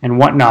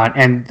whatnot.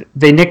 And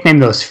they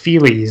nicknamed those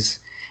feelies.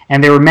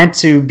 And they were meant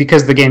to,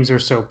 because the games are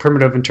so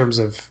primitive in terms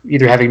of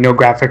either having no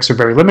graphics or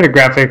very limited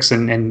graphics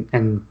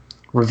and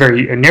were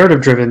very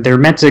narrative driven, they were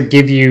meant to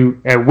give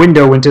you a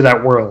window into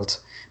that world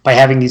by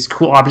having these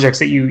cool objects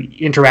that you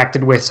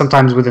interacted with,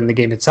 sometimes within the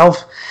game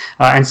itself,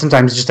 and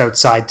sometimes just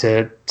outside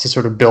to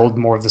sort of build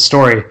more of the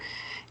story.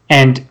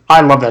 And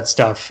I love that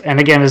stuff. And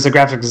again, as a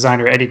graphic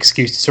designer, any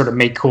excuse to sort of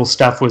make cool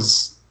stuff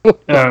was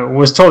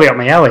totally up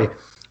my alley.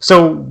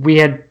 So we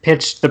had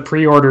pitched the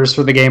pre-orders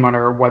for the game on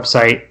our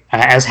website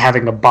as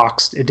having a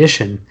boxed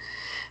edition.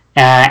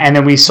 And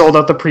then we sold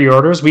out the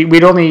pre-orders. We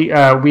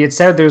had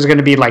said there was going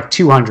to be like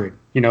 200.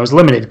 It was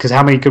limited because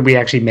how many could we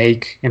actually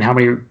make, and how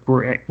many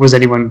was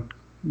anyone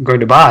going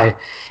to buy?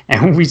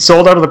 And we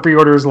sold out of the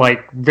pre-orders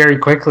like very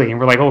quickly, and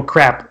we're like, oh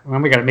crap, well,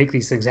 we got to make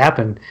these things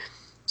happen.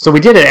 So we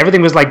did it.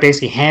 Everything was like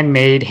basically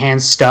handmade,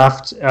 hand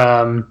stuffed.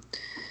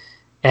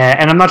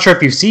 And I'm not sure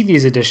if you've seen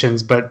these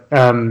editions, but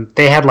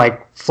they had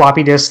like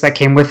floppy disks that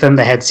came with them.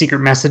 They had secret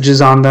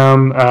messages on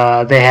them.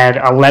 They had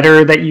a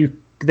letter that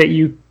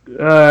you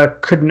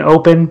couldn't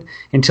open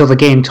until the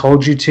game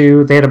told you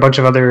to. They had a bunch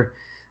of other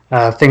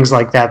things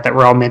like that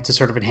were all meant to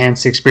sort of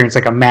enhance the experience,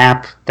 like a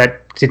map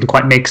that didn't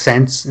quite make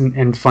sense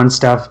and fun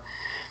stuff.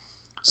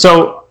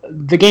 So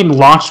the game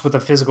launched with a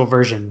physical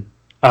version,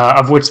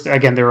 of which,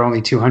 again, there were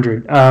only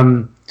 200.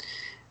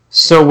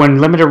 So when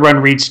Limited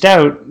Run reached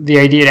out, the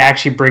idea to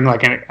actually bring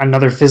like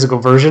another physical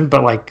version,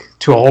 but like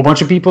to a whole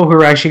bunch of people who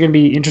are actually going to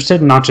be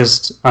interested, and not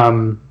just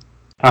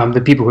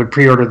the people who had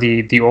pre-ordered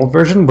the old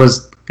version,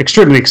 was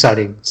extremely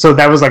exciting. So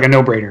that was like a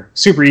no-brainer,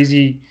 super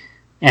easy,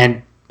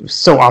 and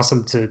so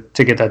awesome to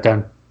get that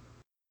done.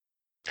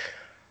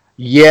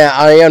 Yeah,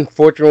 I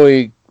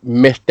unfortunately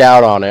missed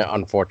out on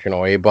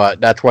it,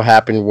 but that's what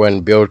happened when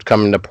bills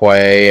come into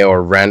play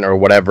or rent or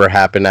whatever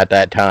happened at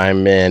that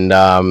time.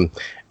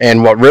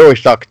 And what really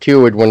sucks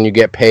too is when you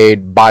get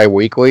paid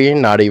bi-weekly,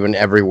 not even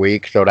every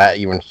week, so that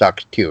even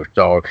sucks too.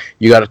 So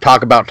you got to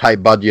talk about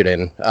tight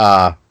budgeting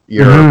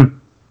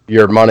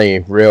your money,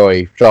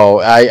 really. So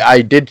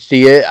I did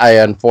see it. I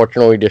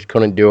unfortunately just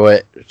couldn't do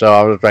it. So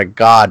I was like,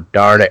 God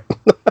darn it.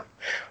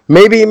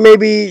 Maybe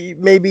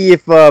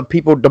if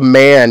people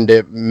demand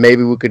it,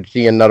 maybe we could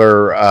see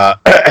another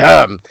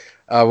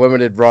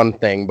limited run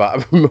thing,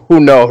 but who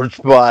knows?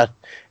 But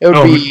it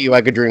would be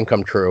like a dream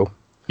come true.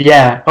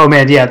 Yeah. Oh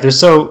man. Yeah. It's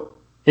so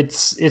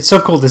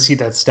cool to see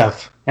that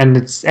stuff, and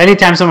it's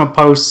anytime someone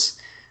posts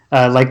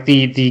like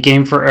the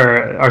game for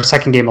our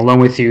second game, Alone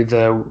with You,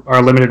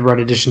 our limited run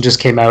edition just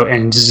came out,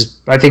 and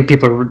I think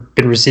people have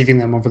been receiving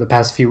them over the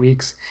past few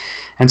weeks.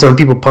 And so when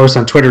people post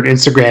on Twitter and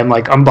Instagram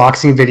like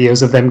unboxing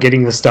videos of them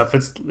getting this stuff,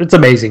 it's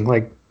amazing.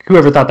 Like,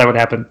 whoever thought that would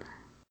happen?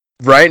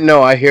 Right?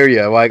 No, I hear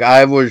you. Like,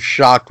 I was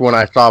shocked when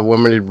I saw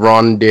Limited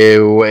Run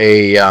do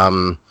a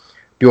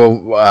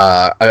do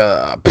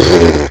a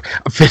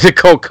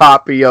physical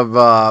copy of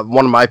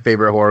one of my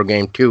favorite horror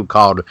games too,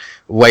 called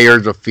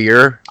Layers of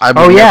Fear.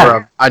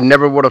 I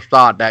never would have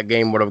thought that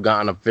game would have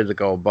gotten a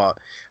physical, but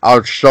I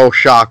was so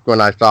shocked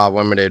when I saw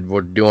Limited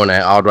was doing it.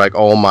 I was like,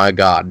 oh my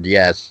god,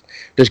 yes,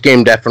 this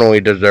game definitely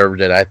deserves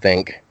it, I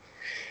think.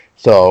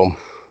 So,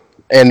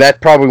 and that's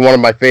probably one of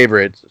my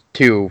favorites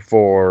too,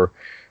 for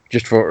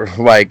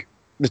like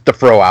just to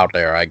throw out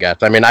there, I guess.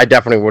 I mean, I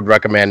definitely would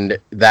recommend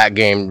that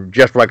game,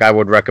 just like I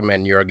would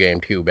recommend your game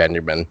too,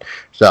 Benjamin.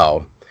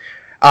 So,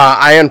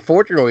 I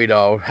unfortunately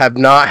though have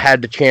not had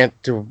the chance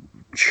to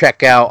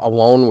check out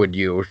Alone with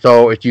You.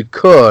 So, if you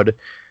could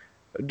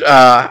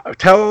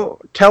tell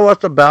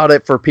us about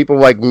it for people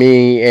like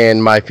me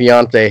and my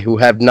fiance who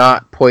have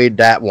not played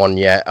that one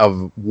yet,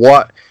 of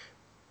what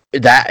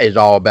that is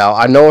all about.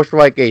 I know it's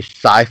like a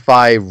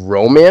sci-fi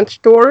romance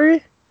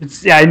story.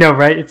 Yeah, I know,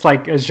 right? It's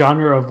like a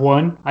genre of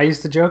one. I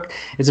used to joke.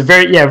 It's a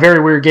very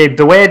weird game.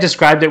 The way I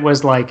described it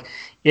was like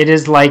it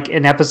is like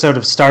an episode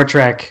of Star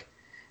Trek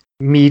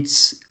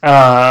meets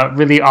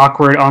really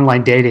awkward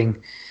online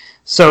dating.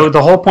 So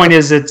the whole point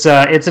is it's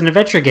an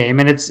adventure game,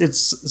 and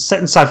it's set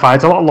in sci-fi.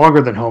 It's a lot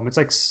longer than Home. It's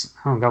like,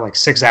 I don't know, like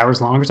 6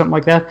 hours long or something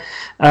like that.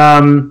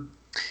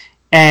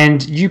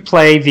 And you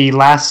play the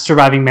last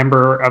surviving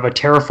member of a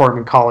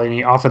terraforming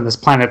colony off on this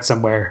planet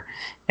somewhere.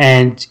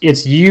 And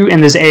it's you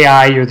and this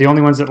AI. You're the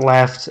only ones that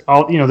left.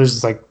 There's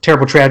this like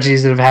terrible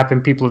tragedies that have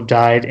happened. People have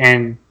died,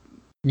 and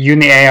you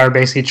and the AI are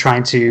basically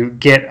trying to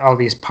get all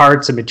these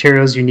parts and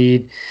materials you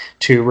need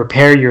to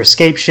repair your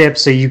escape ship,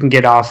 so you can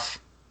get off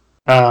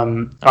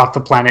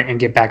the planet and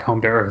get back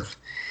home to Earth.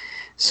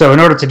 So in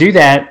order to do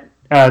that,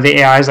 the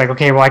AI is like,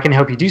 okay, well, I can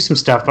help you do some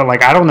stuff, but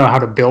like I don't know how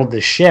to build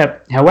this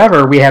ship.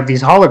 However, we have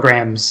these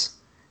holograms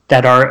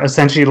that are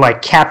essentially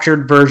like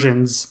captured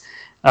versions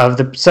of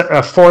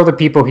for the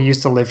people who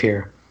used to live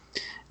here.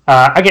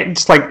 Again,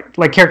 just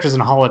like characters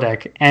in a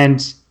holodeck,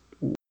 and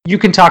you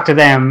can talk to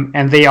them,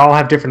 and they all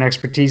have different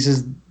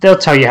expertises. They'll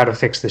tell you how to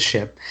fix the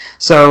ship.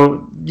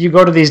 So you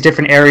go to these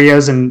different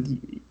areas,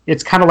 and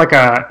it's kind of like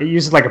it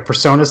uses like a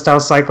Persona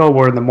style cycle,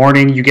 where in the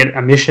morning you get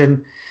a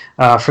mission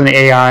from the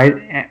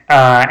AI,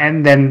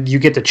 and then you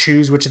get to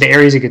choose which of the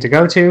areas you get to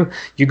go to.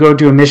 You go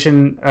do a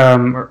mission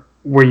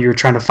where you're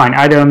trying to find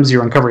items,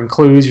 you're uncovering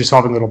clues, you're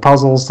solving little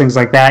puzzles, things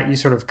like that. You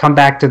sort of come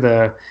back to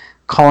the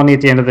colony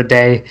at the end of the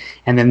day,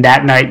 and then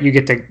that night you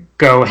get to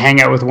go hang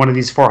out with one of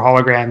these 4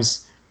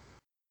 holograms,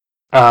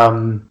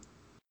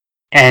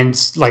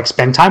 and like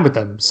spend time with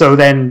them. So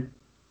then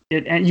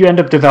you end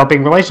up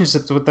developing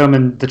relationships with them,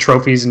 and the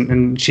trophies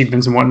and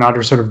achievements and whatnot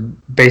are sort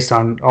of based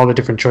on all the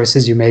different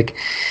choices you make.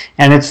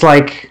 And it's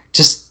like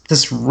just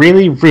this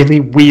really,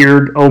 really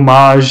weird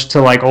homage to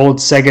like old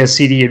Sega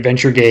CD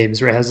adventure games,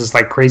 where it has this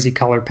like crazy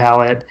color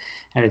palette,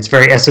 and it's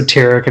very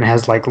esoteric, and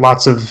has like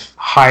lots of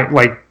high,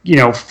 like,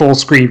 full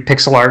screen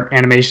pixel art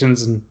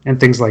animations and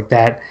things like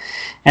that.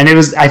 And it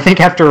was, I think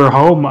after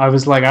Home, I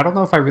was like, I don't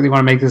know if I really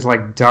want to make this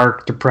like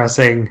dark,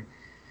 depressing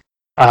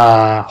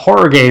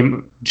horror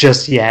game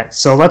just yet.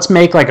 So let's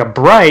make like a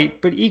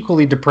bright but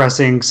equally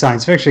depressing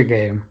science fiction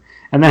game.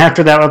 And then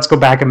after that, let's go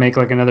back and make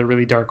like another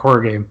really dark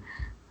horror game.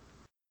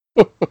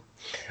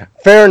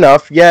 Fair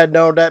enough. Yeah,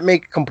 no, that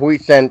makes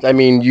complete sense. I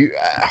mean,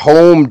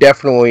 Home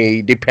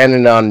definitely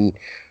depended on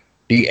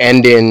the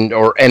ending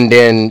or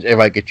endings,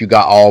 like if you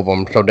got all of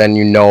them, so then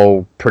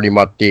pretty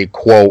much the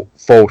quote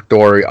full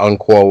story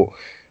unquote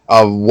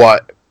of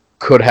what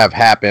could have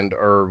happened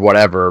or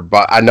whatever.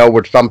 But I know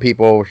with some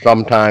people,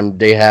 sometimes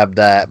they have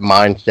that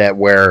mindset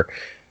where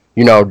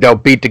they'll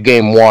beat the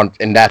game once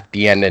and that's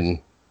the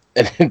ending.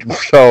 And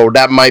so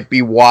that might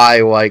be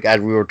why, like, as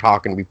we were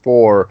talking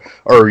before,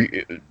 or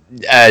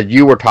as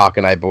you were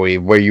talking, I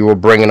believe, where you were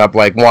bringing up,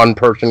 like, one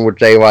person would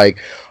say, like,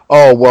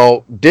 oh,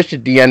 well, this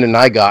is the ending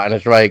I got. And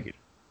it's like,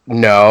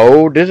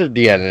 no, this is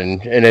the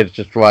ending. And it's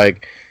just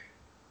like,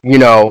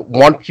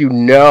 once you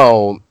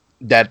know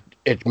that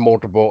it's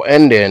multiple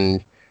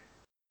endings,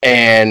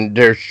 and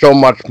there's so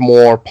much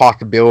more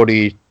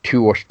possibilities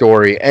to a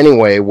story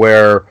anyway,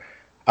 where,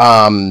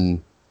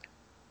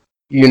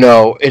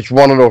 it's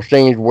one of those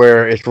things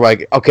where it's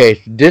like,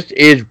 okay, this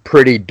is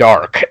pretty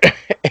dark,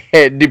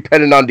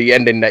 depending on the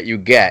ending that you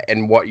get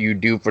and what you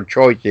do for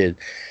choices.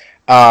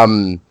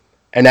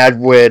 And as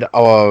with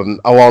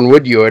Alone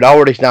with You, it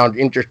already sounds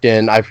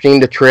interesting. I've seen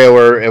the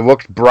trailer. It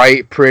looks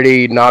bright,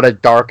 pretty, not as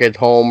dark as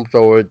Home,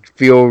 so it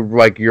feels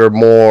like you're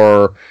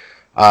more,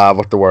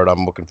 what's the word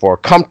I'm looking for?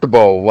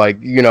 Comfortable.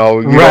 Like, you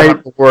don't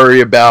have to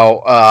worry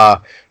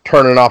about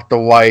turning off the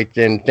lights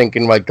and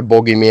thinking like the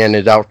boogeyman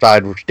is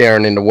outside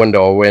staring in the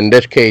window. In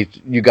this case,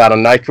 you got a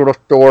nice little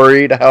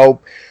story to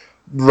help,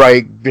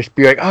 like, just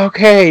be like,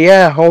 okay,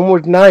 yeah, Home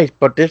was nice,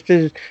 but this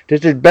is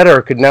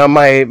better because now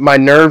my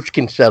nerves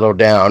can settle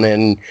down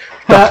and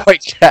stuff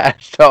like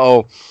that.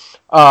 So,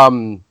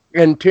 and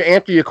to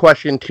answer your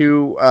question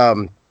too,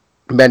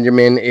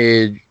 Benjamin,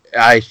 is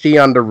I see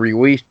on the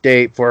release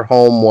date for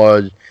Home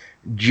was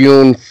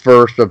June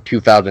 1st of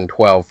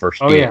 2012 for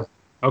Steam. Oh yeah,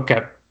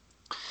 okay.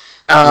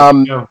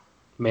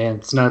 Man,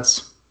 it's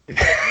nuts.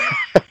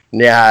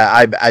 Yeah,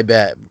 I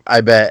bet.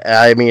 I bet.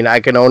 I mean, I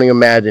can only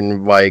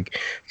imagine like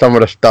some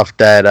of the stuff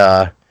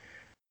that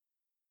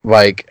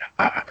like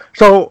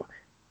so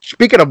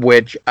speaking of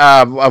which,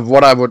 of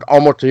what I would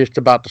almost just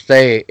about to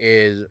say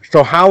is,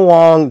 so how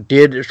long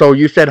did, so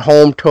you said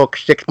Home took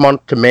 6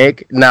 months to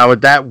make. Now, is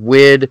that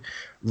with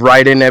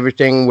writing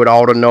everything with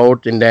all the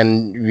notes and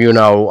then,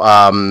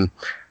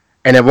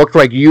 and it looks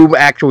like you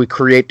actually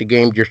create the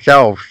games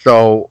yourself.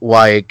 So,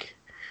 like,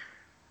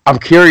 I'm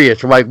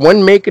curious, like,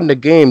 when making the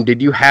game,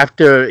 did you have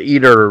to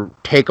either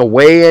take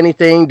away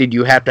anything? Did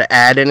you have to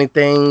add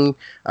anything?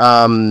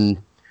 Um,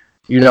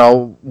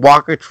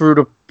 walk it through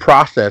the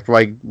process.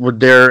 Like, was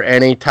there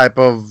any type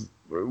of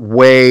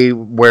way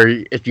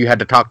where if you had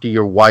to talk to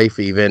your wife,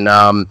 even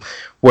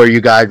where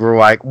you guys were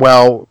like,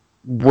 well,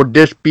 would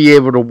this be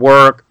able to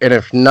work? And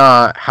if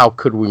not, how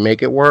could we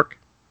make it work?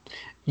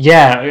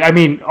 Yeah, I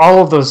mean,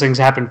 all of those things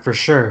happened for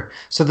sure.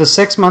 So the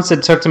 6 months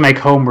it took to make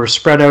Home were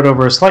spread out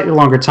over a slightly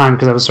longer time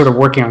because I was sort of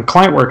working on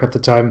client work at the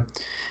time.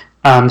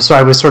 So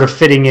I was sort of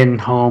fitting in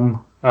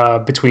Home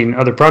between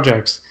other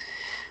projects.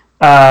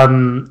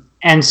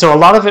 And so a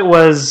lot of it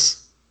was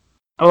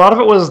I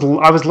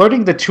was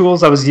learning the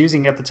tools I was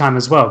using at the time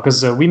as well,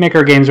 because we make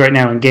our games right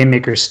now in Game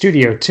Maker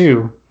Studio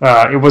 2.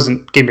 It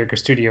wasn't Game Maker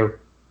Studio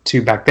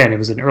 2 back then. It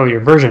was an earlier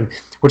version,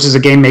 which is a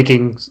game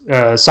making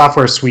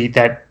software suite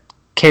that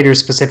caters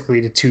specifically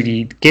to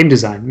 2D game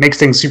design. Makes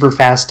things super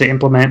fast to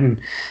implement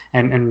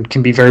and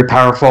can be very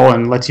powerful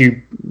and lets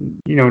you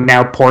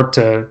now port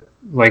to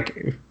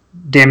like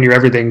damn near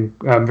everything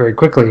very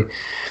quickly.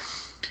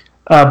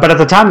 But at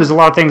the time, there's a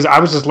lot of things I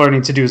was just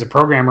learning to do as a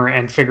programmer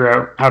and figure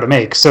out how to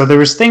make. So there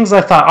was things I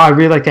thought, oh, I'd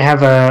really like to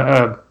have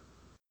a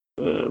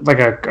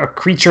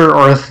creature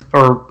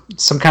or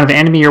some kind of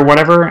enemy or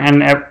whatever.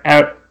 And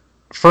at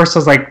first, I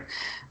was like,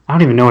 I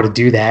don't even know how to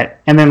do that.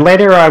 And then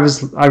later, I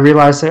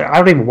realized that I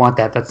don't even want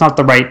that. That's not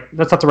the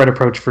right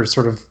approach for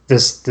sort of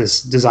this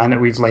design that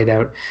we've laid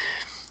out.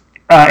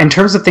 In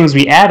terms of things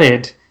we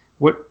added,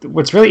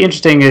 what's really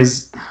interesting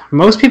is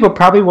most people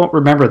probably won't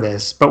remember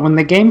this, but when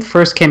the game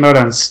first came out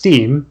on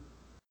Steam,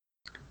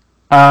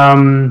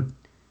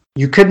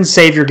 you couldn't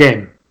save your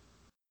game.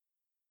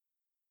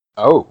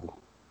 Oh.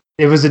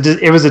 It was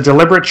a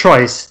deliberate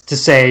choice to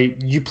say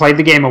you played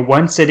the game in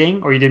one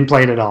sitting or you didn't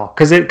play it at all,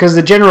 because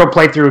the general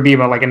playthrough would be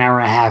about like an hour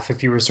and a half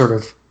if you were sort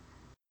of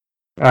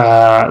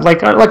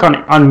like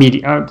on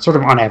media, sort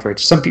of on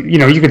average. Some people,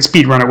 you could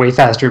speed run it way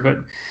faster,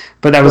 but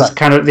that was right.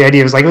 Kind of the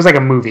idea. It was like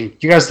a movie.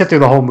 You got to sit through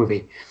the whole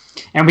movie,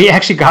 and we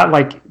actually got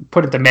like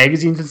put at the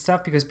magazines and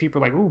stuff because people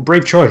were like, "Ooh,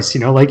 brave choice!"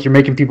 Like you're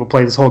making people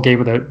play this whole game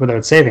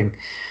without saving.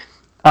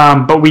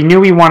 But we knew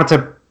we wanted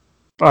to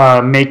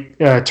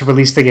to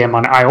release the game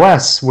on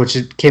iOS, which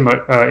it came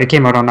out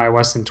on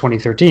iOS in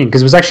 2013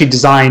 because it was actually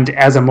designed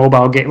as a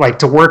mobile game, like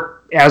to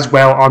work as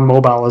well on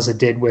mobile as it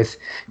did with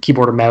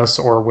keyboard or mouse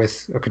or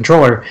with a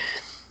controller.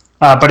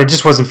 But it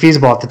just wasn't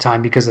feasible at the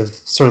time because of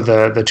sort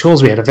of the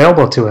tools we had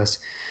available to us.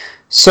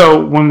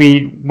 So when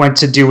we went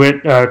to do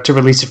it, to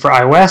release it for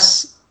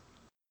iOS,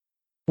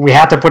 we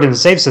had to put in a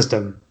save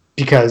system,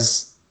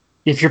 because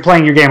if you're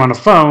playing your game on a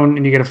phone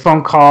and you get a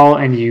phone call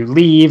and you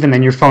leave and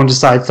then your phone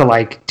decides to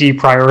like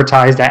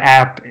deprioritize that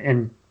app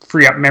and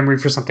free up memory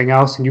for something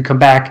else and you come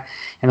back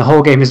and the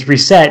whole game is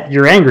reset,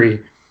 you're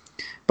angry.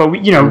 But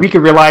we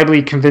could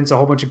reliably convince a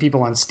whole bunch of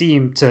people on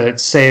Steam to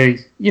say,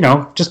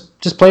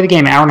 just play the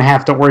game an hour and a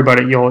half. Don't worry about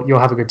it. You'll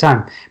have a good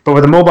time. But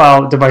with a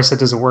mobile device, that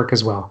doesn't work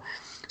as well.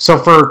 So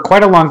for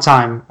quite a long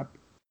time,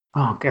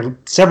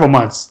 several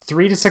months,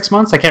 3 to 6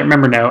 months, I can't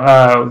remember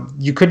now.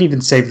 You couldn't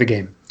even save the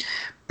game.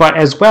 But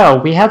as well,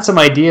 we had some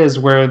ideas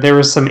where there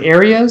were some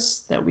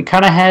areas that we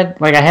kind of had,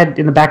 like I had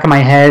in the back of my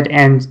head,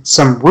 and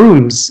some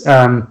rooms,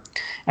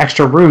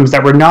 extra rooms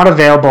that were not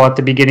available at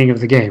the beginning of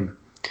the game.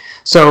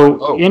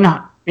 So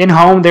in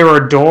Home, there were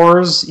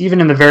doors, even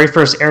in the very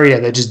first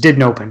area, that just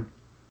didn't open.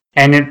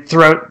 And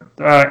throughout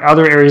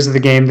other areas of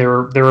the game, there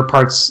were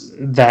parts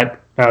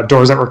that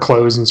doors that were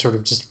closed and sort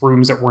of just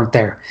rooms that weren't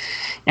there.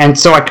 And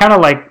so I kind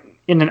of like,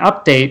 in an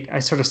update, I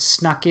sort of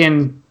snuck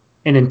in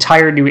an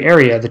entire new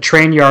area. The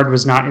train yard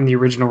was not in the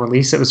original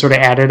release. It was sort of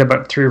added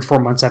about 3 or 4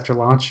 months after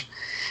launch.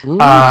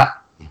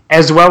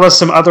 As well as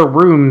some other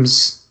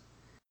rooms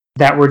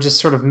that were just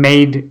sort of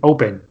made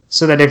open,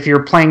 so that if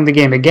you're playing the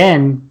game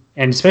again,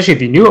 and especially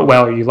if you knew it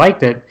well or you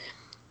liked it,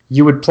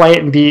 you would play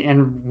it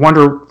and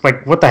wonder,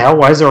 like, what the hell?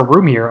 Why is there a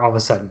room here all of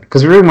a sudden?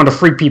 Because we really want to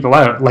freak people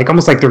out, like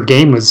almost like their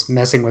game was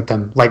messing with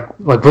them. Like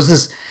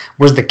was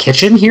the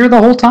kitchen here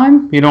the whole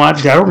time? I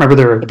don't remember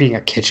there being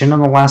a kitchen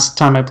on the last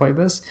time I played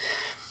this.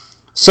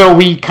 So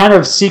we kind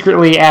of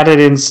secretly added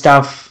in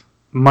stuff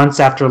months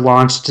after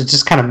launch to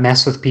just kind of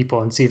mess with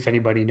people and see if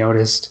anybody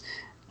noticed,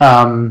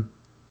 and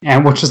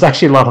which was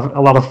actually a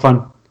lot of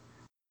fun.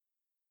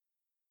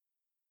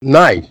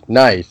 Nice.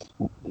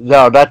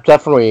 No, that's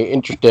definitely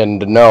interesting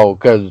to know,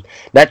 because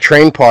that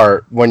train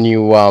part, when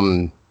you,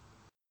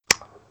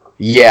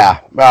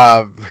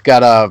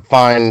 gotta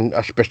find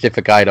a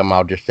specific item,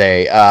 I'll just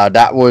say.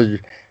 That was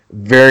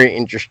very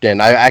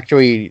interesting.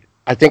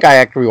 I I think I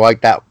actually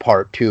liked that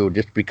part too,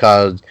 just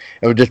because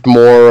it was just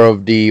more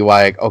of the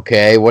like,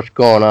 okay, what's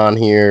going on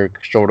here,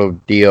 sort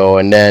of deal,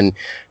 and then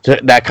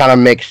that kind of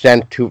makes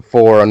sense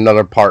for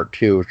another part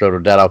too. So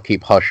that I'll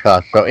keep hush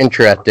hush. So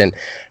interesting.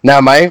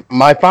 Now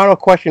my final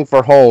question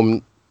for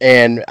home,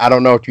 and I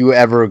don't know if you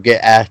ever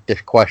get asked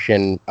this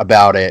question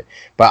about it,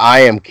 but I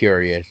am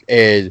curious.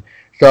 Is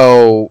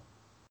so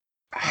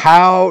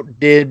how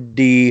did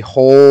the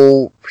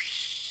whole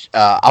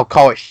I'll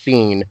call it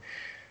scene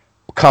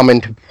come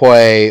into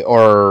play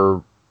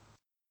or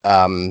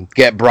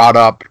get brought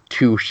up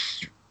to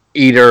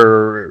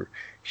either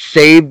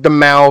save the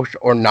mouse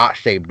or not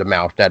save the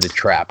mouse that is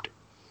trapped?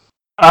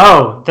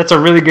 Oh, that's a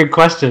really good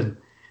question.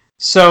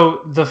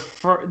 So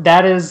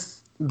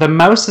the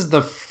mouse is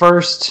the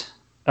first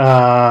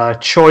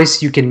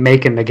choice you can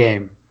make in the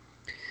game.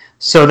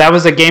 So that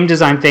was a game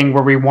design thing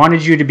where we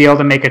wanted you to be able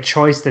to make a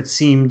choice that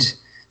seemed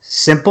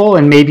simple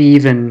and maybe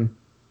even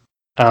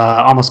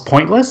almost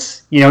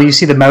pointless. You know, you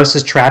see the mouse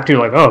is trapped, you're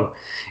like, oh,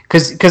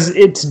 because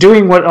it's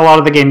doing what a lot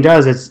of the game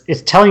does.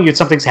 It's telling you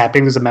something's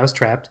happening. There's a mouse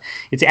trapped.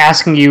 It's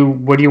asking you,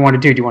 what do you want to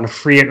do? Do you want to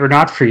free it or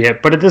not free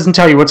it? But it doesn't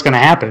tell you what's going to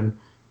happen.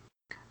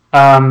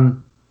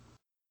 And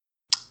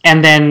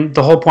then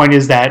the whole point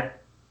is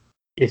that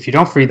if you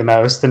don't free the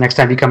mouse, the next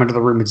time you come into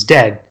the room, it's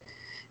dead.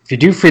 If you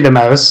do free the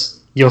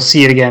mouse, you'll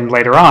see it again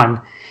later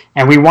on.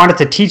 And we wanted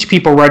to teach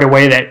people right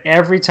away that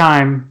every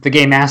time the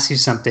game asks you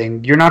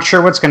something, you're not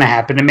sure what's going to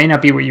happen. It may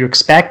not be what you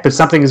expect, but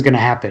something is going to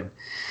happen.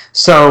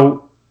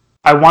 So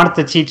I wanted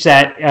to teach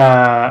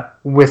that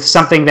with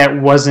something that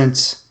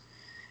wasn't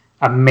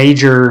a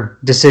major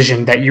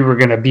decision that you were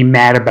going to be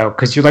mad about,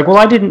 because you're like, well,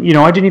 I didn't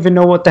even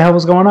know what the hell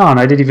was going on.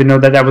 I didn't even know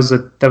that was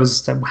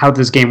how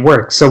this game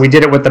works. So we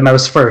did it with the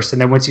mouse first,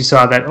 and then once you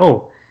saw that,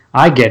 oh,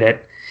 I get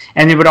it,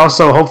 and it would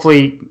also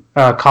hopefully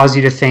cause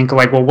you to think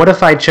like, well, what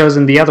if I'd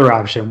chosen the other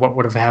option? What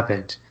would have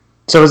happened?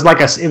 So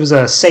it was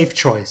a safe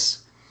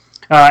choice.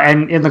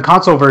 And in the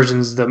console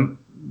versions, the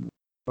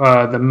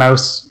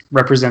mouse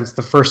represents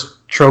the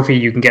first trophy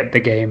you can get in the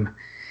game,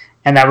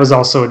 and that was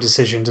also a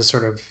decision to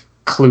sort of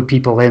clue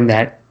people in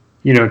that,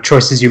 you know,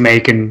 choices you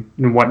make and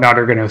whatnot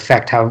are going to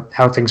affect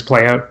how things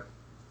play out.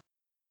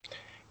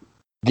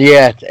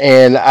 Yes,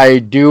 and I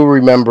do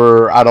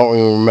remember, I don't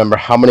even remember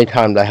how many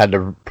times I had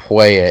to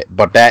play it,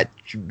 but that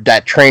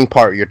train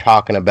part you're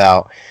talking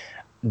about,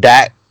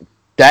 that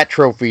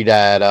trophy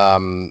that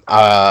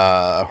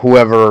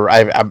whoever,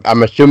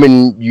 I'm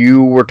assuming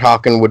you were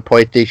talking with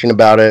PlayStation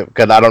about it,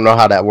 because I don't know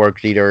how that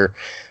works either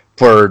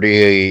for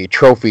the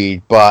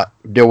trophy, but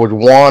there was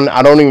one,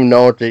 I don't even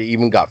know if it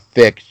even got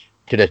fixed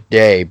to this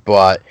day,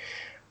 but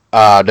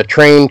the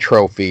train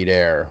trophy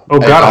there. Oh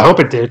god, I hope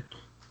it did.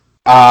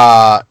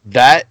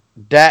 That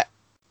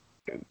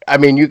I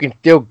mean, you can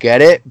still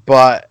get it,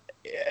 but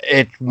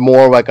it's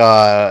more like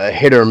a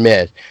hit or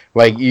miss.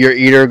 Like, you're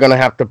either gonna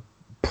have to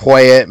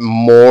play it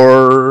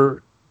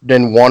more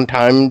than one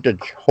time to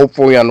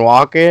hopefully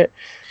unlock it,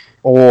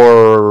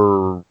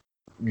 or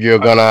you're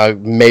gonna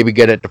maybe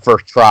get it the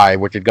first try,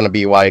 which is gonna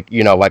be like,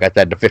 you know, like I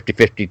said, the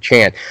 50-50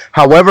 chance.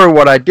 However,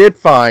 what I did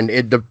find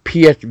is the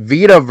PS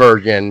Vita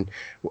version,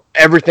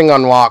 everything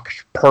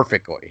unlocks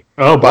perfectly.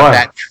 Oh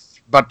boy.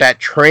 But that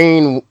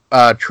train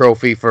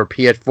trophy for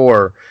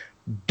PS4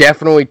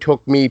 definitely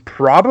took me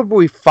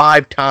probably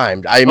 5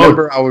 times. I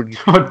remember I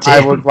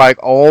was like,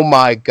 oh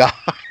my god.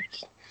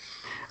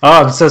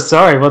 Oh, I'm so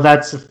sorry. Well,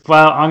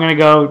 I'm going to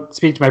go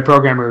speak to my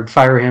programmer and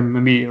fire him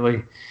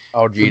immediately.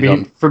 Oh,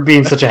 geez. For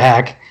being such a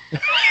hack.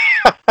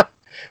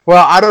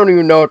 Well, I don't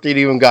even know if it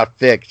even got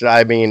fixed.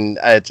 I mean,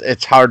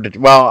 it's hard to...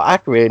 Well,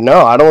 actually,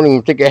 no, I don't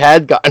even think it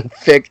had gotten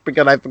fixed,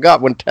 because I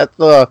forgot when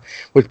Tesla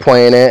was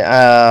playing it.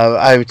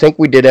 I think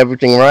we did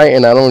everything right,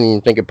 and I don't even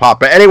think it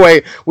popped. But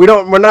anyway,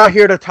 we're not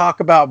here to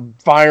talk about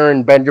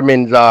firing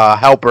Benjamin's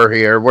helper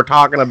here. We're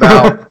talking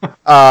about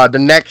the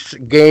next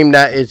game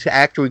that is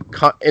actually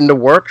in the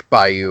works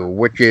by you,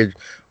 which is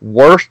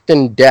Worse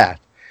Than Death.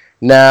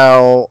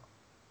 Now,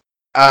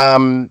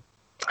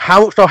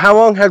 how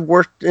long has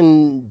Worse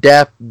Than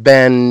Death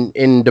been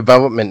in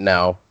development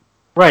now?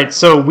 Right,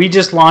 so we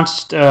just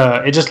launched.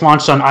 It just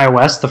launched on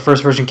iOS. The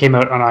first version came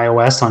out on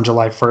iOS on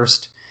July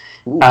 1st.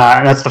 And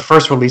that's the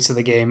first release of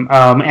the game.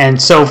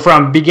 And so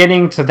from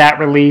beginning to that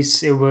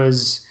release, it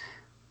was,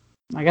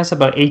 I guess,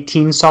 about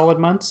 18 solid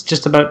months,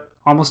 just about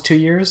almost 2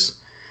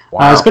 years.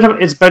 Wow.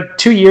 It's about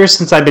 2 years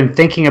since I've been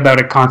thinking about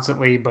it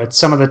constantly, but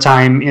some of the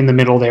time in the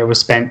middle there was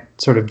spent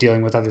sort of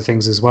dealing with other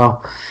things as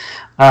well.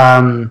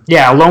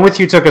 Alone With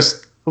You took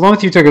us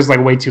like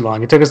way too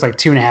long. It took us like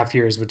 2.5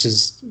 years, which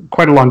is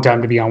quite a long time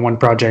to be on one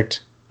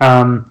project.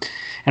 And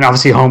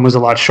obviously Home was a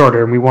lot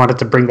shorter, and we wanted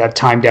to bring that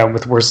time down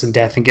with Worse Than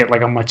Death and get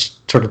like a much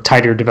sort of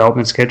tighter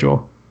development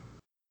schedule.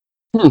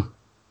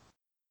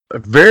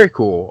 Very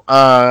cool.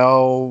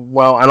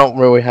 Well, I don't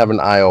really have an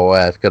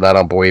iOS because I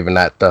don't believe in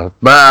that stuff.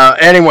 But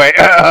anyway,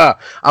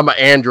 I'm an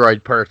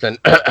Android person.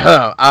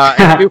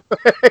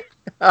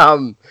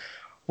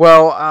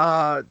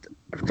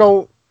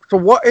 So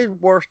what is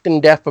Worse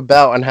Than Death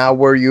about, and how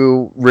were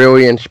you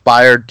really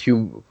inspired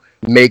to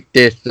make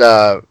this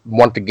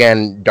once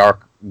again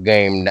dark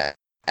game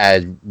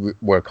as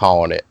we're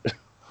calling it.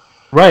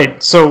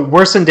 Right. So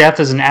Worse Than Death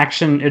is an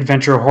action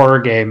adventure horror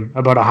game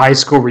about a high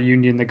school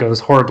reunion that goes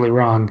horribly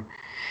wrong.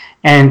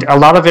 And a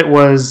lot of it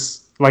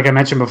was, like I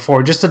mentioned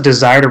before, just a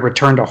desire to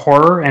return to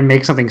horror and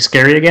make something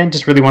scary again.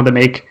 Just really wanted to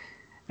make.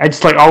 I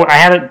just like, I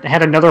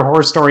had another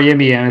horror story in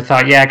me, and I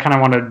thought, yeah, I kind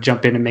of want to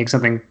jump in and make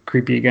something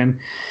creepy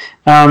again.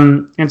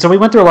 And so we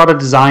went through a lot of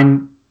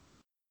design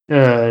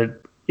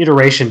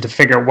iteration to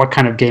figure out what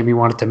kind of game we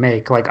wanted to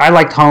make. Like, I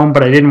liked Home,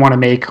 but I didn't want to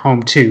make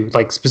Home 2,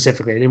 like,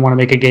 specifically. I didn't want to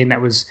make a game that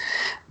was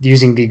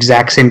using the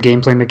exact same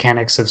gameplay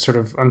mechanics of sort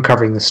of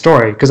uncovering the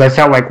story, because I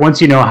felt like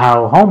once you know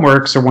how Home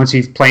works, or once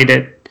you've played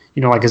it,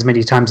 like as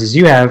many times as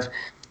you have,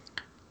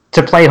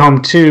 to play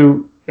Home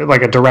 2,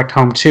 like a direct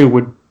Home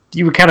 2,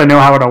 you would kind of know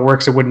how it all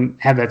works. It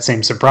wouldn't have that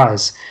same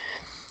surprise.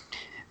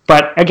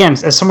 But again,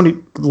 as someone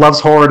who loves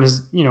horror and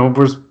is,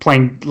 was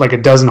playing like a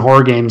dozen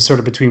horror games sort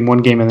of between one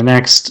game and the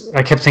next,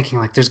 I kept thinking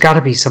like, there's got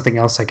to be something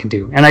else I can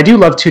do. And I do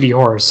love 2D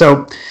horror.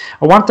 So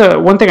one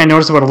thing I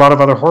noticed about a lot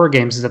of other horror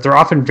games is that they're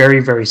often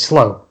very, very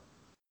slow,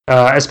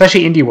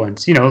 especially indie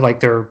ones. Like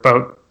they're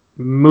about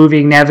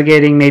moving,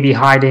 navigating, maybe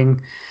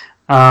hiding,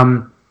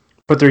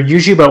 but they're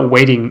usually about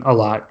waiting a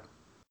lot.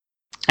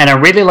 And I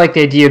really like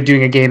the idea of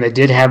doing a game that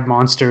did have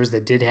monsters,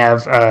 that did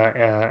have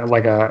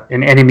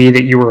an enemy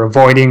that you were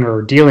avoiding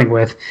or dealing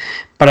with.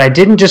 But I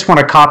didn't just want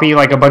to copy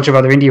like a bunch of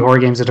other indie horror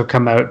games that have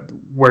come out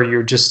where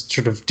you're just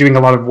sort of doing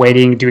a lot of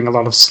waiting, doing a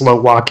lot of slow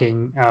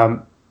walking,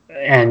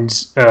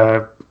 and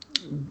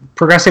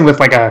progressing with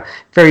like a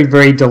very,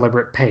 very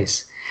deliberate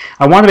pace.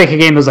 I want to make a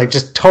game that was like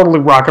just totally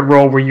rock and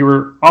roll, where you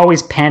were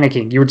always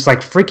panicking. You were just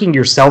like freaking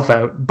yourself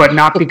out, but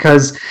not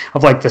because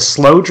of like the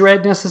slow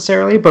dread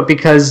necessarily, but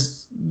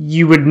because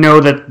you would know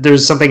that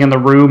there's something in the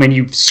room and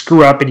you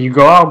screw up and you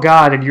go, oh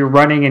God, and you're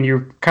running and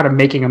you're kind of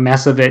making a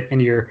mess of it,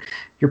 and you're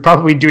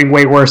probably doing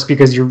way worse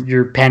because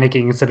you're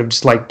panicking instead of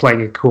just like playing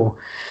it cool.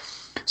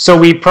 So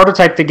we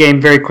prototyped the game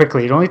very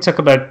quickly. It only took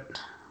about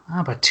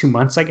 2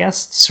 months, I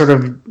guess, to sort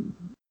of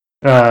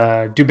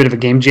do a bit of a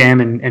game jam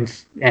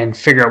and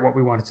figure out what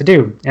we wanted to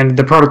do. And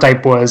the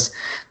prototype was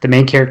the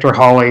main character,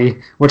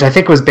 Holly, which I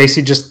think was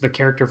basically just the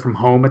character from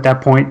Home at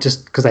that point,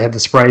 just because I had the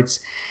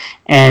sprites,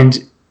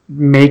 and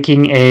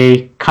making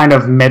a kind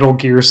of Metal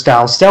Gear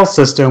style stealth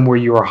system where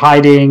you are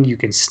hiding, you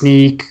can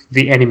sneak,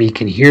 the enemy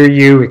can hear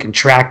you, it can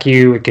track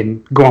you, it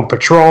can go on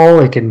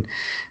patrol, it can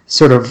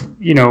sort of,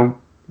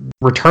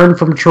 return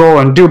from patrol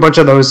and do a bunch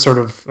of those sort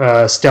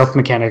of stealth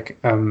mechanic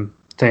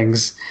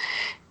things.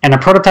 And I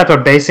prototyped a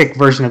basic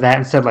version of that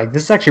and said, like,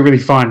 this is actually really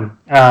fun.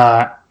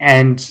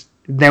 And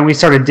then we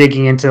started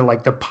digging into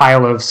like the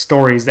pile of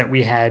stories that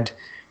we had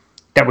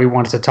that we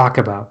wanted to talk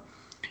about.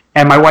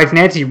 And my wife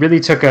Nancy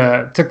really took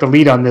the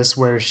lead on this,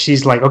 where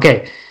she's like,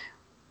 okay,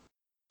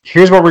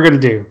 here's what we're going to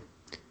do.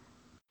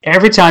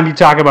 Every time you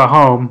talk about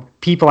Home,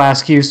 people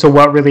ask you, so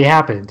what really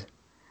happened?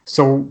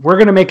 So we're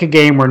going to make a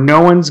game where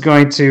no one's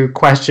going to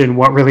question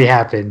what really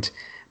happened,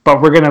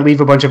 but we're going to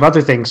leave a bunch of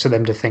other things for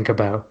them to think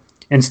about.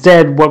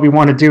 Instead, what we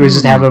want to do is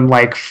just have them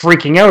like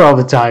freaking out all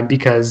the time,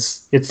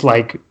 because it's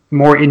like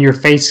more in your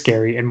face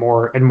scary and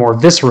more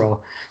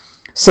visceral.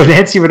 So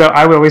Nancy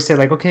I would always say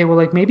like, okay, well,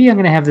 like maybe I'm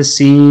going to have this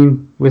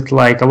scene with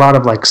like a lot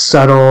of like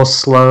subtle,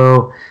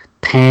 slow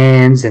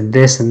pans and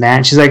this and that.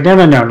 And she's like, no,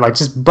 like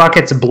just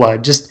buckets of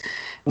blood. Just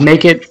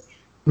make it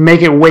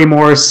way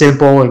more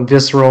simple and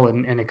visceral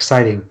and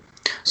exciting.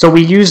 So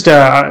we used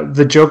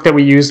the joke that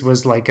we used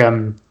was like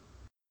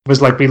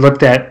we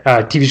looked at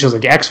TV shows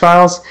like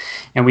X-Files,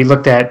 and we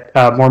looked at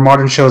more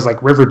modern shows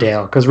like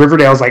Riverdale, because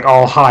Riverdale is like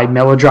all high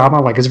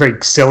melodrama. Like it's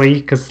very silly,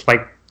 because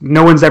like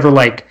no one's ever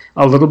like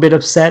a little bit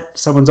upset.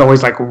 Someone's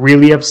always like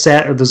really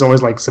upset, or there's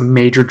always like some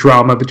major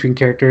drama between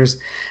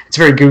characters. It's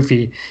very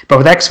goofy. But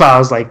with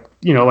X-Files, like,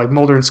 like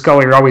Mulder and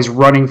Scully are always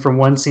running from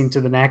one scene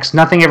to the next.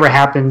 Nothing ever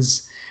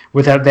happens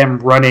without them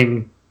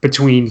running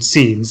between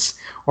scenes,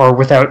 or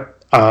without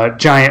a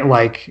giant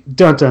like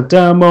dun dun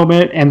dun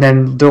moment, and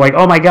then they're like,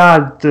 oh my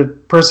God, the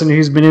person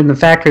who's been in the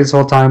factory this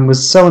whole time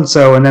was so and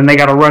so, and then they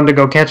got to run to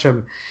go catch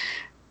him.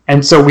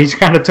 And so we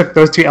kind of took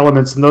those two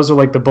elements, and those are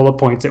like the bullet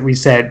points that we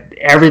said,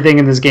 everything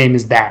in this game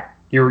is that.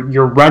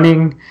 You're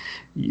running,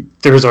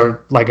 there's a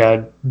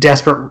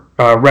desperate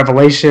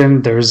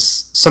revelation,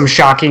 there's some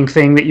shocking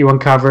thing that you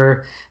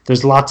uncover,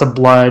 there's lots of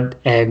blood,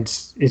 and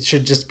it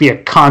should just be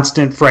a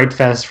constant fright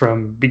fest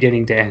from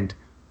beginning to end.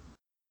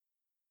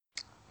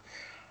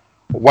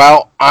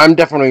 Well, I'm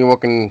definitely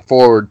looking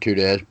forward to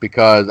this,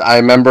 because I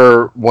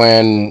remember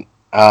when,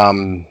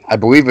 I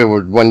believe it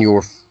was when you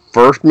were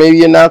first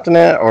maybe announcing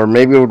it, or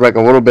maybe it was like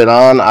a little bit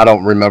on. I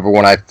don't remember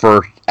when I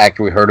first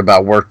actually heard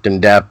about Worse Than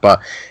Death,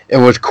 but it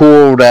was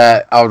cool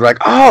that I was like,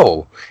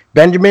 oh,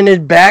 Benjamin is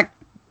back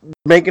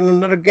making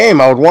another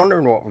game. I was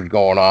wondering what was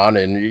going on,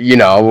 and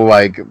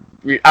like,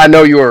 I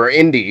know you were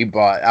indie,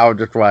 but I was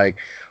just like,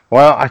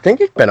 well, I think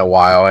it's been a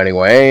while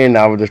anyway, and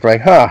I was just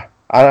like,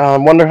 I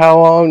wonder how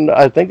long.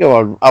 I think I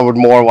was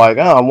more like,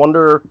 I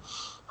wonder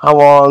how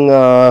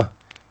long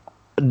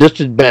this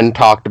has been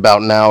talked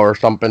about now or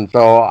something.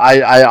 So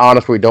I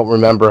honestly don't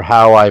remember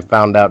how I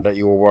found out that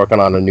you were working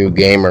on a new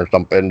game or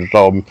something.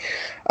 So,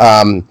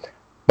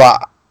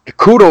 but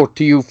kudos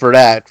to you for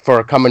that,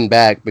 for coming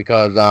back,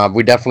 because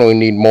we definitely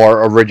need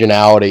more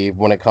originality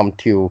when it comes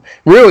to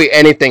really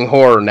anything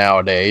horror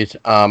nowadays.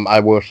 I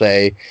will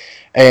say.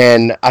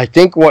 And I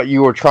think what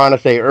you were trying to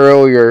say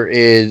earlier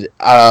is,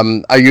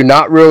 are you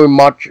not really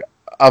much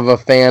of a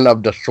fan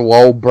of the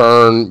slow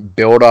burn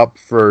build up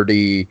for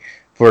the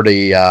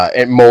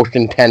most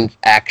intense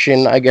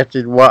action? I guess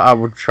is what I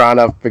was trying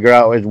to figure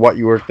out, is what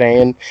you were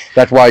saying.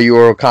 That's why you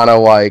were kind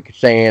of like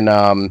saying,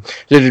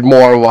 this is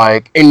more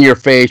like in your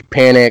face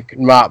panic,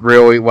 not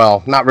really,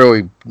 well, not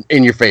really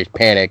in your face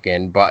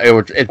panicking, but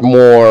it's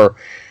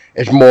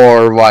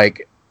more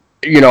like,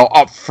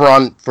 up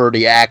front for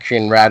the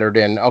action, rather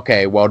than,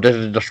 okay, well, this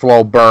is the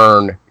slow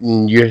burn,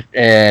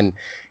 and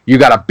you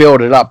got to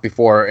build it up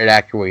before it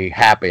actually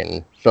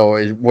happens.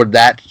 So would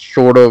that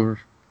sort of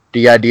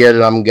the idea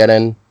that I'm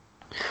getting?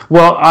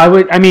 Well,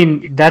 I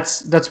mean,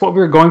 that's what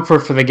we were going for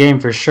the game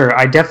for sure.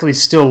 I definitely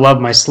still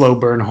love my slow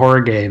burn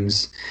horror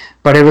games,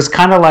 but it was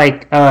kind of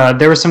like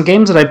there were some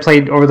games that I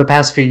played over the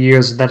past few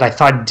years that I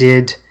thought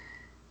did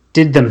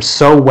them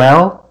so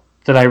well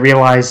that I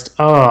realized,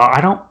 oh,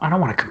 I don't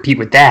want to compete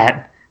with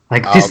that.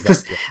 Like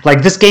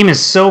this game is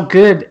so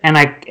good, and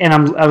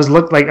I was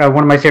like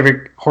one of my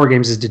favorite horror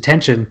games is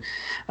Detention,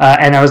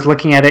 and I was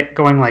looking at it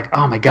going like,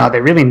 oh my god,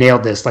 they really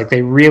nailed this. Like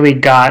they really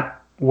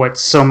got what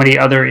so many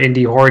other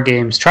indie horror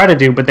games try to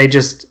do, but they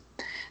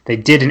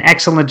did an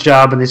excellent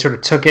job, and they sort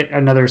of took it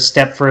another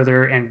step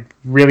further and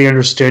really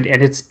understood,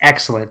 and it's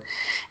excellent.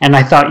 And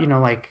I thought,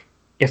 like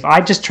if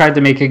I just tried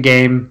to make a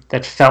game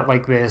that felt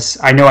like this,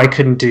 I know I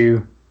couldn't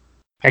do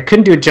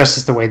it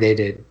justice the way they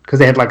did, because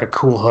they had like a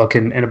cool hook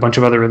and a bunch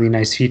of other really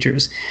nice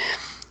features.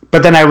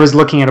 But then I was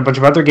looking at a bunch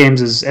of other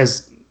games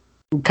as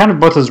kind of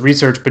both as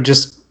research, but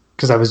just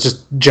because I was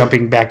just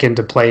jumping back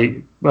into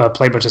play a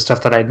bunch of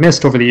stuff that I'd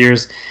missed over the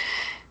years.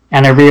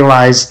 And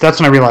that's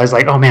when I realized,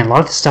 like, oh man, a lot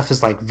of this stuff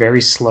is like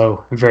very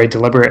slow and very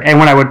deliberate. And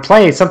when I would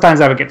play,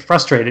 sometimes I would get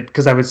frustrated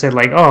because I would say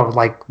like, oh,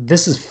 like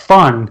this is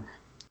fun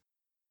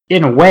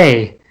in a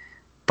way,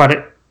 but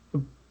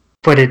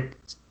it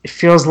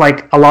feels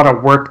like a lot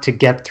of work to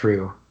get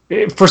through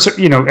for,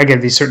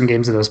 again, these certain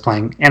games that I was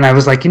playing. And I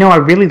was like, I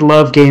really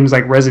love games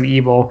like Resident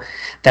Evil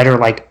that are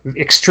like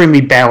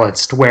extremely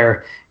balanced,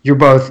 where you're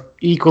both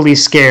equally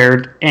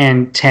scared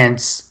and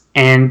tense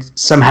and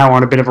somehow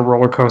on a bit of a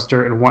roller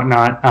coaster and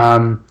whatnot.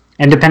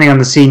 And depending on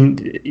the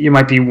scene, you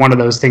might be one of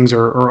those things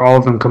or all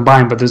of them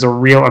combined, but there's a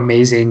real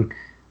amazing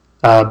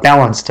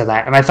balance to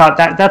that. And I thought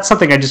that's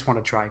something I just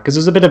want to try, because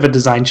there's a bit of a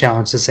design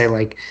challenge to say,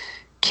 like,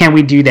 can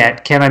we do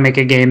that? Can I make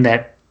a game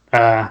that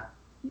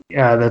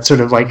that sort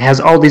of like has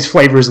all these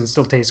flavors and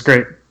still tastes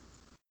great?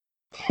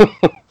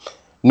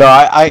 No,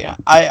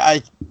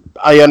 I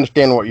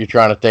understand what you're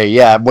trying to say.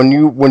 Yeah, when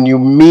you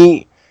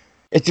meet,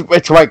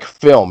 it's like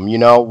film.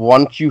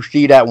 Once you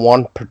see that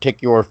one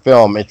particular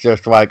film, it's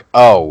just like,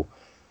 oh,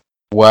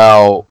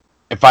 well,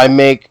 if I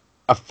make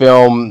a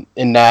film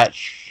in that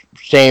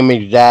same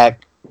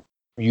exact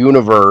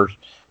universe,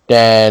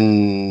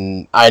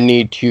 then I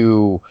need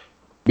to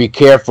be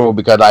careful,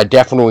 because I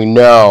definitely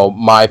know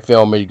my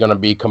film is going to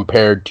be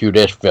compared to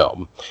this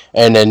film.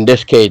 And in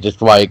this case,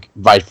 it's like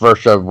vice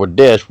versa with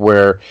this,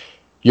 where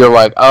you're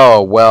like,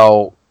 oh,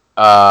 well,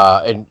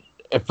 and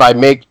if I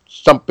make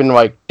something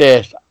like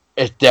this,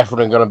 it's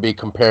definitely going to be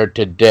compared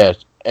to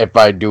this, if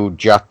I do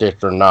justice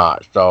or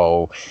not.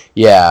 So,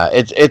 yeah,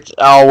 it's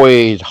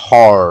always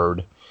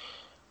hard.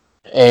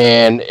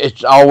 And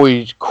it's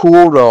always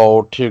cool,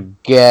 though, to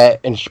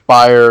get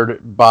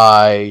inspired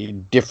by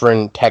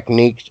different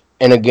techniques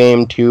in a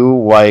game too.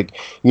 Like,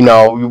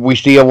 we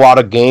see a lot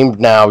of games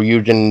now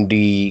using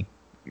the,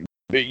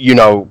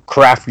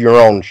 craft your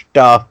own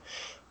stuff,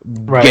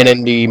 right,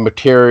 getting the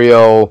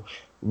material,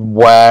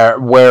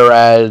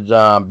 whereas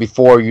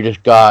before you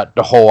just got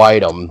the whole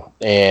item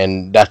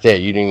and that's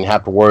it. You didn't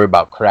have to worry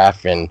about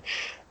crafting.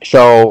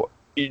 So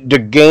the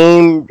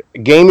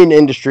gaming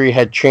industry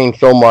had changed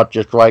so much,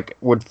 just like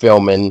with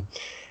filming.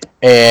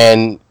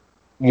 And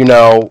you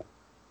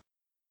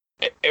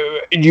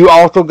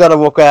also got to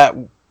look at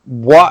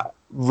what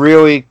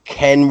really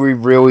can we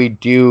really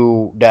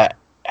do that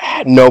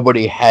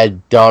nobody has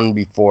done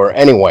before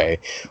anyway,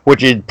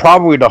 which is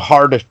probably the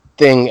hardest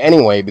thing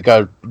anyway,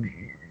 because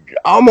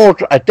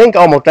I think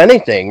almost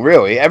anything,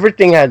 really,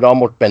 everything has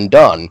almost been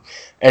done.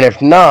 And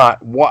if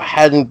not, what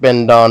hasn't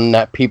been done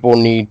that people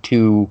need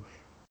to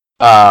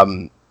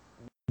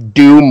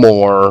do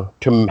more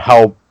to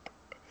help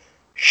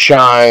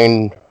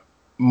shine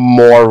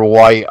more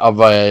light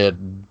of a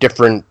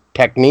different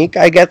technique,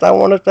 I guess I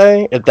want to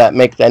say, if that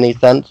makes any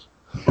sense.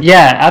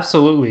 Yeah,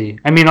 absolutely.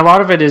 I mean, a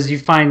lot of it is you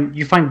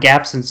find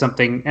gaps in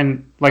something,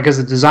 and like as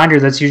a designer,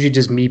 that's usually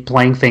just me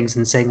playing things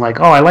and saying like,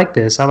 oh, I like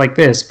this,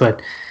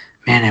 but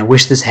man, I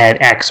wish this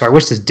had X, or I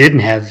wish this didn't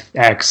have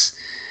X,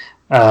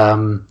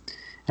 and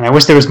I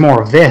wish there was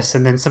more of this.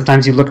 And then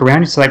sometimes you look around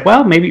and it's like,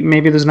 well, maybe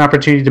there's an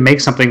opportunity to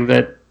make something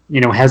that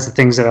has the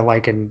things that I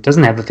like and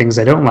doesn't have the things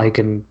I don't like,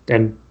 and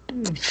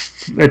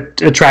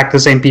attract the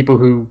same people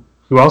who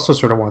also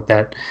sort of want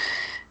that.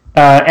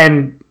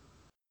 And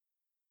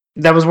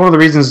that was one of the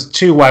reasons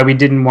too why we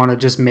didn't want to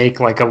just make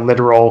like a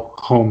literal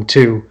Home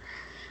 2,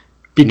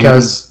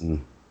 because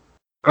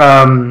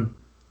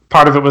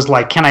part of it was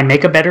like, can I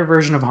make a better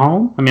version of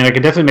Home? I mean, I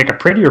could definitely make a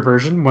prettier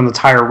version, one that's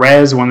higher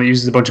res, one that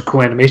uses a bunch of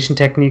cool animation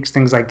techniques,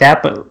 things like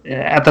that. But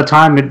at the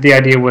time, the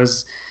idea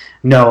was,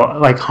 no,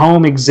 like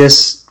Home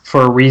exists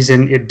for a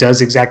reason. It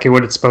does exactly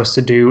what it's supposed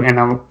to do, and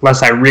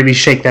unless I really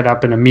shake that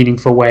up in a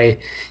meaningful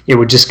way, it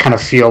would just kind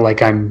of feel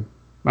like I'm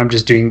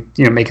just doing,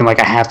 making like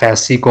a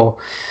half-ass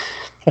sequel.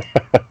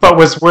 But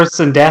what's worse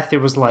than death, it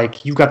was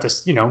like, you've got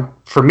this,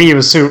 for me, it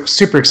was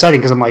super exciting,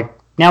 because I'm like,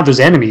 now there's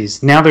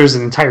enemies. Now there's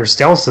an entire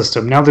stealth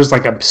system. Now there's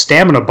like a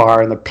stamina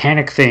bar and the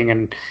panic thing,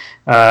 and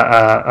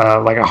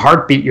like a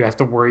heartbeat you have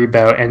to worry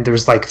about. And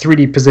there's like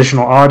 3D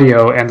positional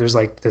audio, and there's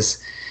like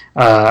this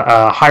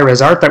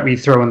high-res art that we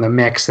throw in the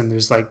mix, and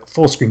there's like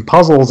full-screen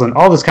puzzles and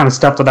all this kind of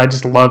stuff that I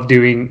just love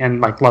doing and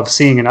like love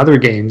seeing in other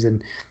games.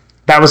 And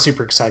that was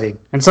super exciting.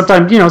 And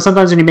sometimes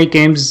when you make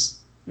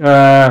games,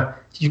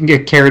 you can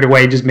get carried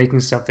away just making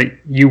stuff that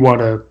you want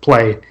to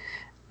play.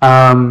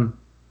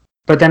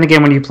 But then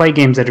again, when you play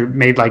games that are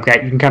made like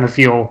that, you can kind of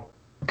feel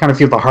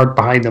the heart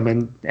behind them.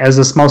 And as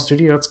a small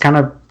studio, it's kind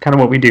of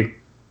what we do.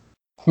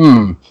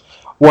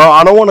 Well,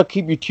 I don't want to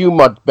keep you too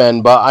much,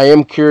 Ben, but I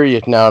am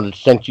curious now that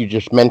since you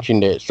just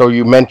mentioned it. So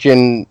you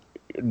mentioned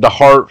the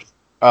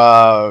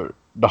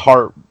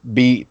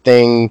heartbeat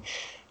thing,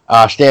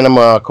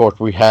 stamina, of course,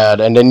 we had,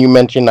 and then you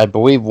mentioned, I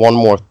believe, one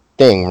more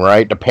thing,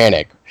 right? The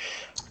panic.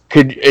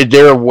 Is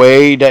there a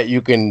way that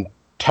you can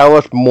tell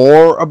us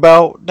more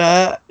about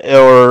that,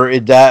 or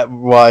is that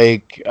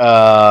like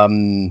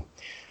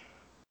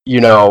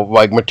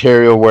like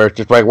material where it's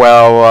just like,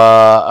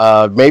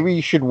 well, maybe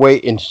you should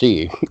wait and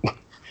see?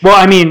 Well,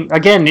 I mean,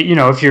 again,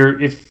 if you're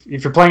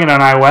playing it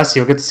on iOS,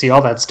 you'll get to see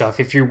all that stuff.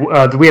 If you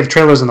we have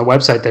trailers on the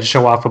website that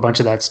show off a bunch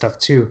of that stuff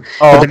too.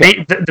 But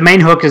okay. The main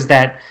hook is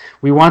that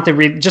we want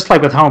just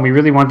like with Home, we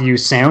really want to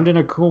use sound in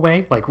a cool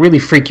way, like really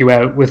freak you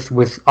out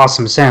with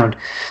awesome sound.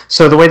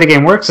 So the way the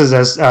game works is,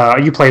 as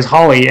you play as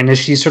Holly, and as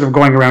she's sort of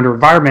going around her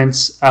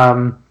environments,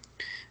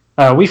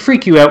 we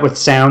freak you out with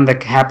sound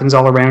that happens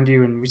all around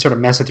you, and we sort of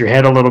mess with your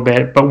head a little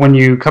bit. But when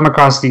you come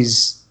across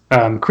these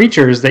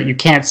creatures that you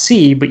can't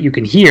see but you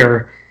can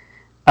hear,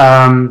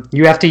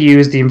 you have to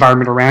use the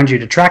environment around you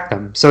to track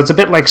them. So it's a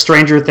bit like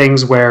Stranger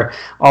Things, where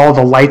all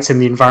the lights in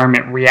the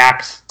environment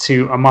react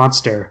to a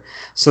monster.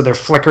 So they're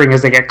flickering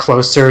as they get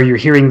closer. You're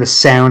hearing the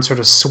sound sort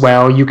of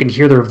swell. You can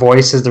hear their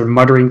voices. They're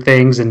muttering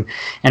things, and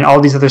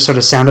all these other sort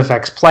of sound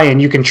effects play. And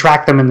you can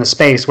track them in the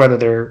space, whether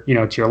they're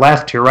to your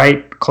left, to your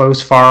right,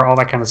 close, far, all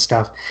that kind of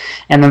stuff.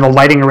 And then the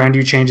lighting around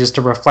you changes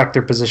to reflect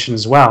their position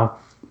as well.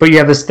 But you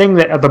have this thing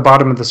that at the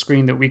bottom of the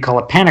screen that we call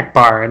a panic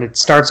bar, and it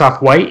starts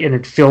off white, and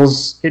it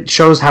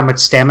shows how much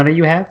stamina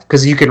you have,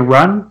 because you can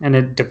run, and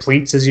it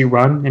depletes as you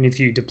run, and if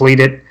you deplete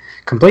it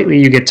completely,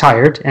 you get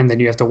tired, and then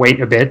you have to wait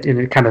a bit, and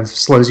it kind of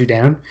slows you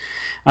down.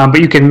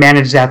 But you can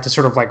manage that to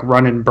sort of like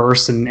run and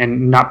burst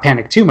and not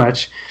panic too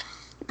much.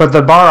 But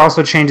the bar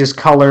also changes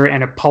color,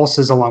 and it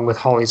pulses along with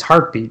Holly's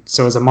heartbeat.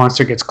 So as a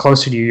monster gets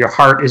closer to you, your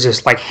heart is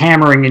just like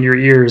hammering in your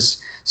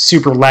ears,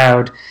 super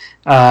loud.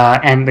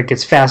 And it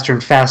gets faster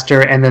and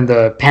faster, and then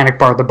the panic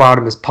bar at the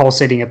bottom is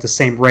pulsating at the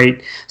same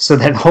rate, so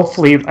that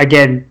hopefully,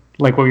 again,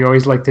 like what we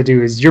always like to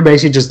do, is you're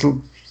basically just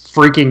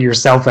freaking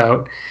yourself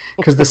out,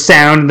 because the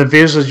sound and the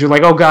visuals, you're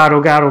like, oh god, oh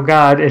god, oh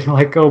god, and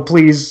like, oh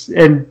please,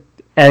 and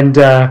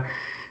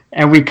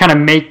we kind of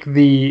make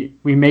the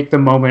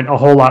moment a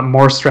whole lot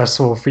more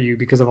stressful for you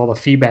because of all the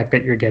feedback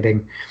that you're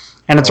getting.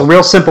 And it's a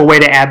real simple way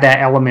to add that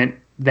element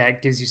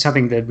that gives you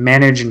something to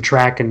manage and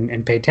track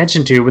and pay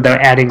attention to, without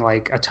adding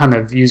like a ton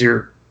of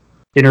user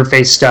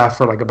interface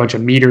stuff, or like a bunch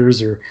of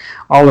meters, or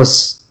all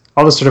this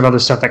sort of other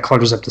stuff that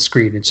clutters up the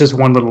screen. It's just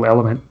one little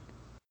element.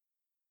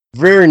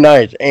 Very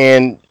nice.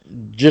 And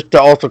just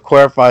to also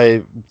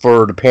clarify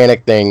for the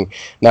panic thing,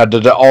 now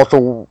does it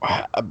also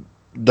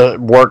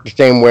work the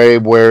same way,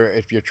 where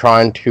if you're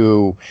trying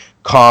to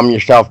calm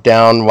yourself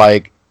down,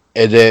 like,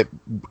 is it,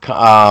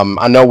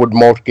 I know with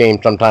most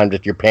games sometimes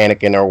if you're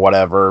panicking or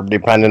whatever,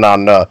 depending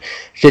on the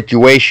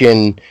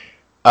situation,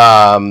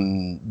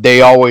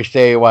 they always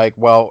say like,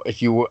 well,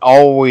 if you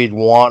always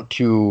want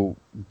to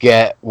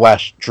get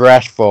less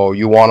stressful,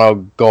 you want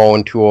to go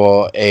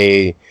into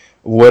a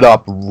lit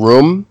up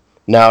room.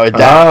 Now is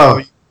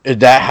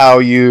that how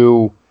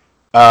you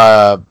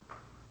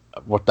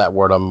what's that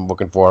word I'm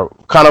looking for?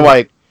 Kind of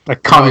like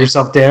calm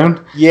yourself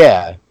down?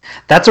 Yeah.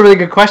 That's a really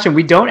good question.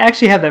 We don't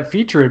actually have that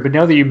feature, but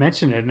now that you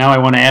mention it, now I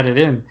want to add it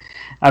in.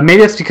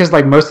 Maybe that's because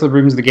like most of the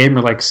rooms of the game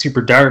are like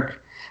super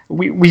dark.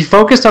 We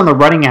focused on the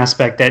running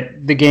aspect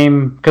that the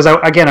game, because I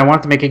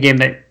wanted to make a game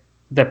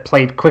that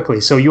played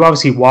quickly. So you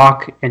obviously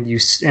walk,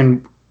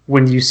 and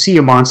when you see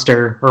a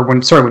monster, or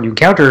when you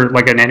encounter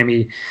like an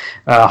enemy,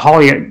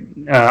 Holly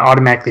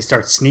automatically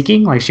starts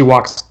sneaking. Like she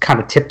walks kind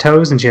of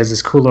tiptoes, and she has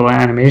this cool little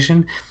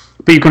animation.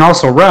 But you can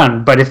also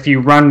run. But if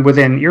you run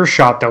within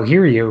earshot, they'll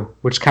hear you,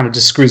 which kind of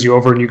just screws you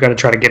over, and you got to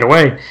try to get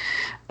away.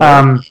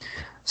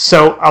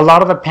 So a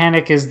lot of the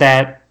panic is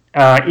that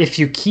if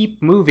you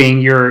keep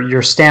moving,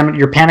 your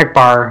panic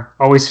bar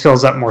always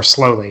fills up more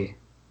slowly.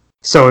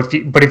 So if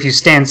you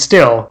stand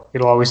still,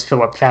 it'll always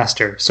fill up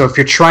faster. So if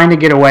you're trying to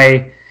get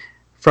away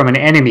from an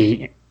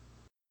enemy,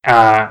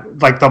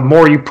 like the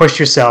more you push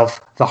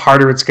yourself, the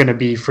harder it's going to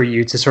be for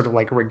you to sort of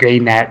like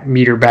regain that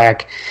meter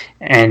back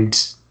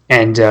and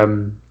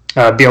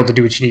be able to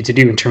do what you need to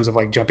do in terms of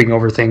like jumping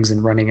over things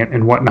and running it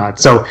and whatnot.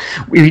 So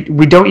we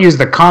don't use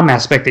the calm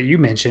aspect that you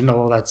mentioned,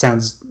 although that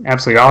sounds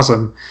absolutely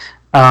awesome.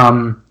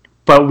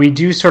 But we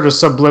do sort of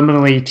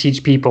subliminally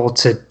teach people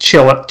to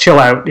chill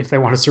out if they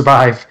want to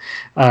survive,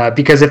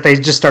 because if they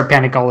just start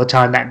panic all the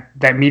time,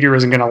 that meter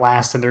isn't going to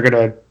last, and they're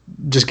going to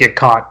just get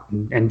caught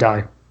and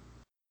die.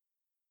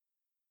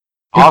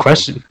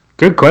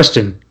 Good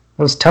question.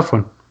 That was a tough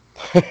one.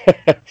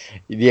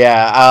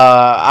 Yeah,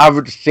 I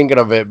was just thinking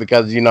of it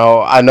because, I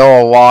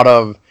know a lot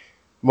of,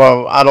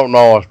 well, I don't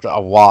know a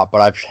lot,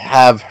 but I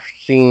have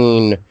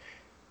seen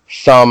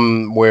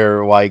some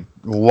where, like,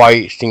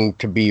 white seemed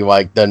to be,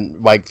 like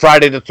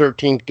Friday the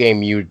 13th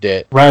game used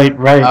it. Right.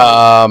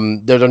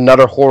 There's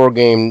another horror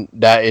game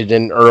that is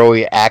in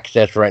early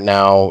access right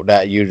now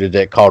that uses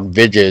it called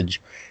Visage.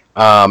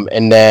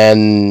 And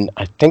then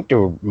I think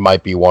there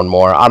might be one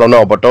more. I don't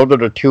know, but those are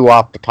the two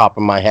off the top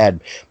of my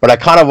head. But I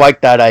kind of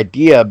like that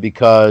idea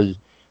because,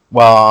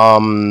 well,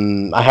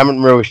 I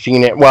haven't really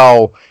seen it.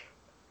 Well,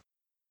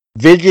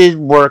 Visage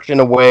works in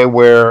a way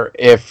where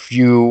if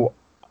you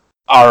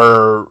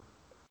are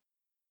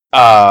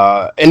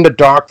in the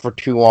dark for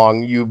too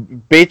long, your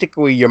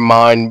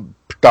mind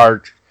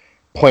starts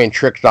playing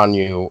tricks on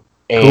you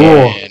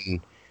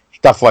and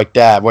stuff like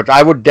that, which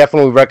I would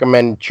definitely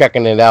recommend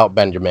checking it out,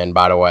 Benjamin,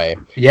 by the way.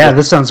 Yeah,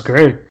 this sounds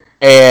great.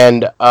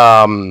 And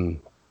Friday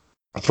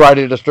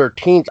the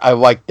 13th, I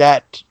like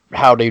that,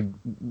 how they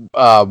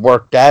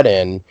worked that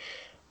in,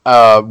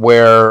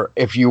 where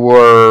if you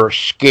were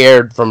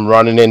scared from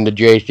running into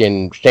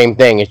Jason, same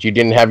thing, if you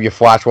didn't have your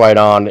flashlight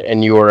on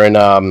and you were in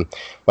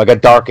like a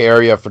dark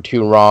area for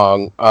too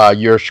long,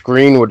 your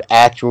screen would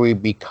actually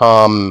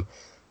become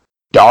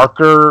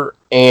darker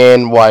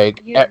and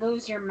like... You'd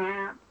lose your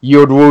map. You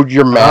would lose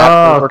your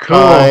map over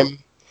time.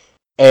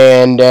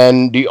 And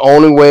then the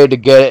only way to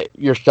get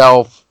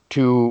yourself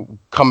to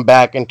come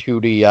back into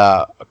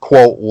the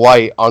quote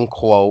light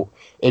unquote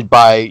is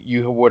by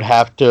you would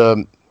have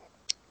to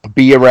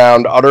be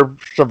around other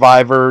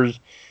survivors.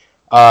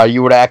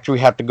 You would actually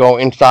have to go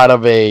inside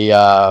of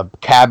a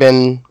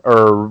cabin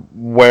or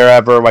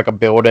wherever, like a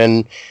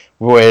building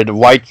with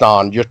lights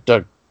on, just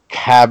to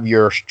have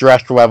your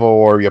stress level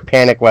or your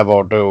panic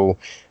level to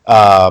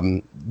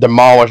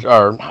demolish,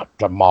 or not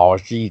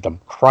demolish, geez, I'm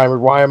crying,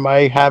 why am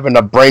I having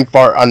a brain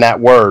fart on that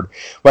word?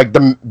 Like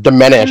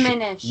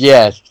diminish.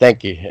 Yes,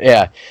 thank you.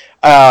 Yeah.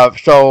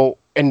 So,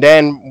 and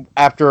then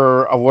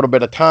after a little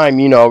bit of time,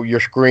 your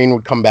screen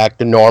would come back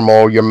to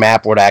normal, your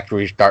map would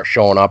actually start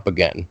showing up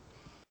again.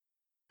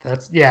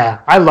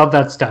 I love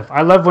that stuff.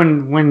 I love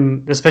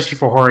when especially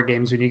for horror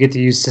games, when you get to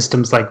use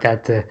systems like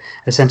that to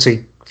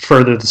essentially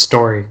further the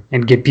story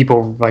and get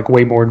people like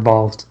way more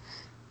involved.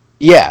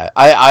 Yeah,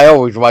 I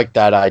always liked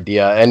that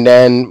idea. And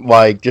then,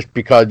 like, just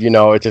because,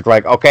 it's just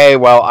like, okay,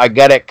 well, I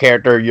get it,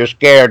 character, you're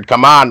scared,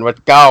 come on,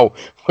 let's go.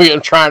 We're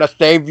trying to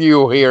save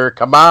you here,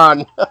 come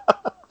on.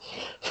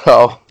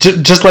 So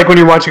just like when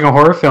you're watching a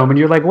horror film and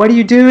you're like, what are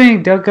you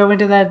doing? Don't go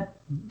into that,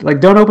 like,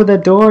 don't open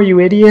that door,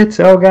 you idiots.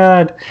 Oh,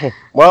 God.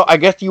 Well, I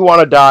guess you want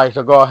to die,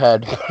 so go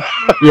ahead.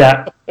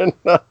 Yeah.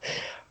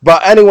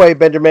 But anyway,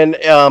 Benjamin,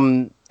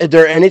 is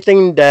there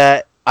anything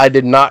that I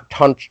did not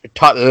touch?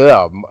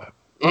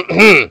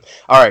 All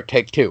right,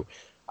 take two.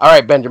 All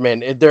right,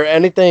 Benjamin, is there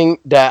anything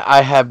that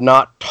I have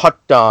not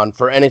touched on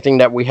for anything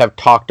that we have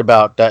talked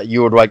about that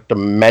you would like to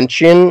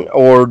mention,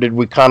 or did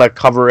we kind of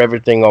cover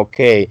everything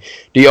okay?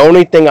 The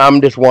only thing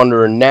I'm just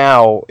wondering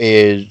now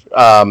is,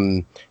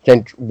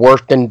 since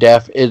Worse Than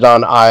Death is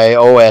on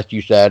iOS,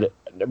 you said,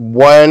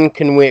 when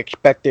can we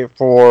expect it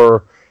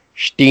for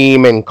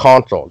Steam and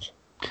consoles?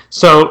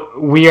 So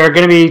we are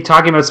going to be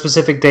talking about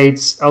specific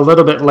dates a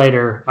little bit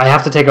later. I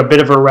have to take a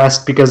bit of a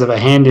rest because of a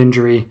hand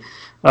injury.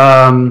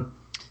 No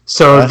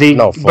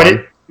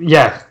fun.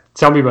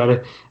 Tell me about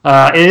it.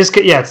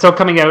 It's still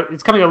coming out.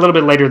 It's coming a little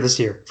bit later this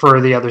year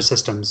for the other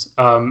systems,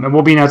 and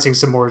we'll be announcing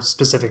some more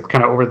specific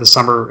kind of over the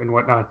summer and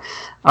whatnot.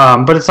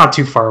 But it's not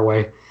too far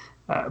away.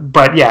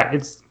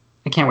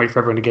 I can't wait for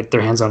everyone to get their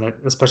hands on it,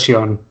 especially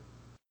on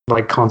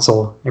like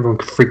console. Everyone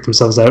could freak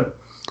themselves out.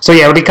 So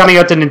yeah, it'll be coming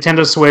out to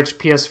Nintendo Switch,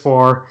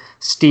 PS4,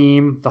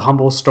 Steam, the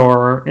Humble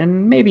Store,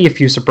 and maybe a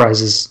few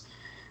surprises.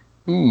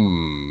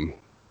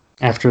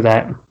 After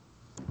that.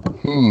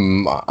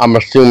 I'm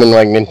assuming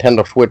like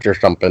Nintendo Switch or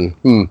something.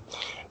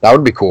 That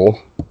would be cool.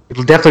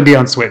 It'll definitely be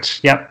on Switch.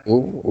 Yep.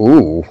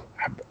 Ooh.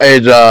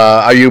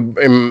 Are you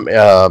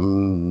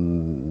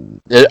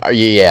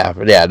yeah,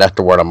 that's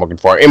the word I'm looking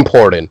for.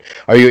 Importing.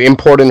 Are you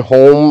importing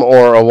home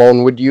or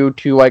alone with you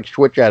to like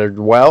Switch as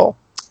well?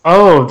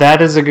 Oh,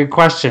 that is a good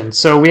question.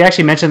 So we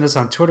actually mentioned this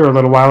on Twitter a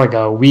little while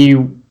ago.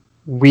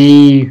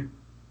 We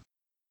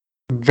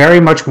very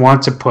much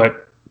want to put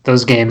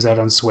those games out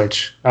on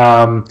Switch.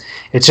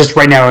 It's just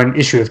right now an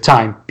issue of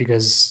time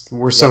because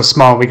we're so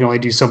small. We can only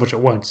do so much at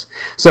once.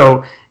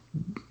 So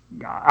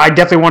I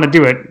definitely want to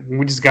do it.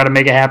 We just got to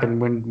make it happen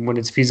when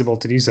it's feasible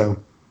to do so.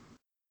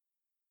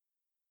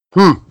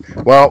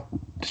 Well,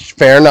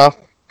 fair enough.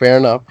 Fair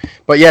enough.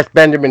 But yes,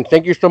 Benjamin,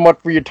 thank you so much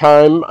for your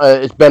time.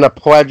 It's been a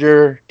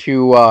pleasure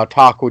to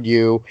talk with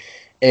you.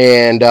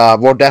 And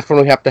we'll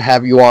definitely have to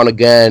have you on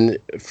again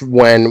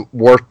when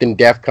Worse Than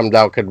Death comes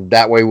out, because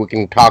that way we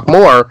can talk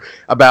more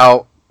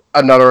about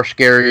another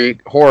scary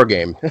horror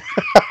game.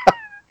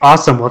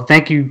 Awesome. Well,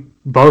 thank you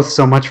both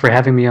so much for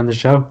having me on the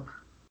show.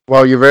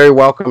 Well, you're very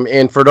welcome.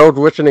 And for those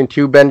listening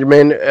to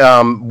Benjamin,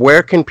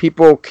 where can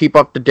people keep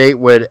up to date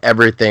with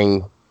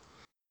everything?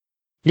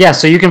 Yeah,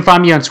 so you can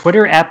find me on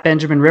Twitter at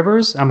Benjamin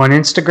Rivers. I'm on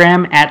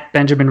Instagram at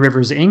Benjamin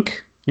Rivers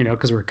Inc.,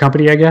 because we're a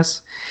company, I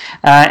guess.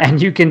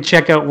 And you can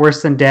check out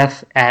Worse Than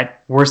Death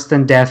at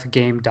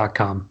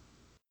worsethandeathgame.com.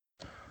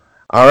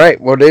 All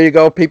right. Well, there you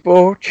go,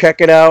 people.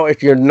 Check it out.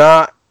 If you're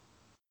not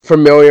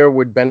familiar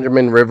with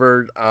Benjamin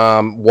Rivers,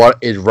 what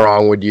is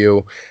wrong with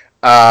you?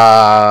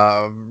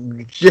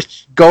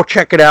 Just go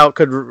check it out,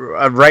 because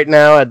right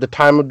now, at the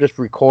time of this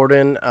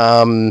recording,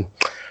 I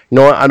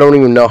don't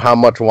even know how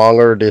much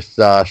longer this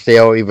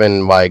sale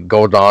even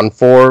goes on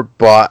for,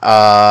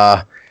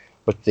 but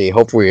let's see.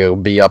 Hopefully, it'll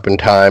be up in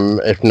time.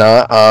 If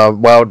not,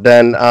 well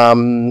then,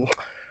 I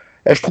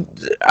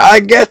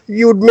guess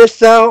you would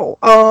miss out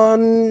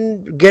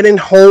on getting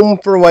home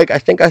for I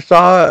think I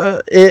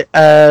saw it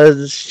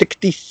as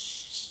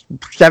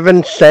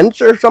 67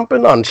 cents or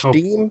something on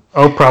Steam.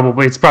 Oh,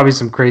 probably. It's probably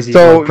some crazy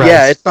price.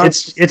 Yeah,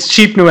 it's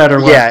cheap no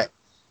matter what. Yeah.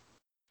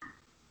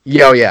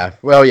 Yeah.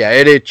 Well, yeah,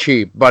 it is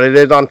cheap, but it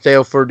is on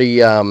sale for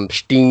the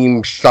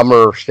Steam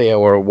summer sale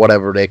or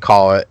whatever they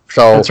call it.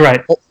 So that's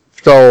right.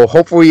 So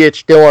hopefully it's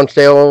still on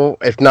sale.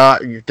 If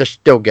not, you just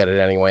still get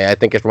it anyway. I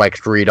think it's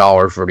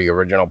 $3 for the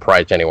original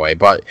price anyway,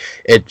 but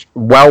it's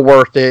well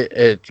worth it.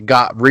 It's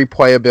got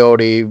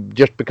replayability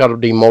just because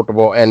of the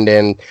multiple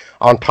ending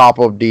on top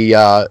of the,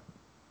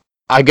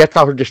 I guess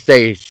I would just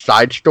say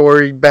side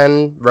stories,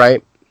 Ben,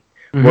 right?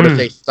 Mm-hmm. Would I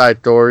say side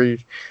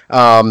stories?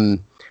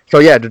 So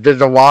yeah,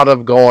 there's a lot of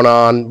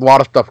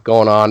stuff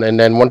going on. And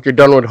then once you're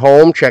done with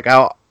home, check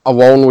out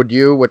Alone With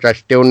You, which I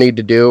still need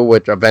to do,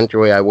 which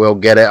eventually I will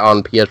get it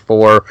on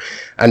PS4.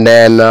 And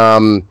then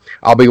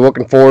I'll be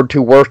looking forward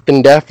to Worse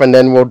Than Death, and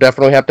then we'll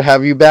definitely have to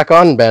have you back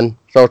on, Ben.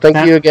 So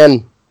thank you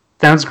again.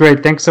 Sounds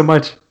great. Thanks so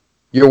much.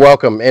 You're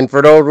welcome. And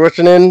for those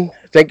listening,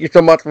 thank you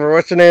so much for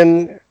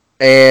listening.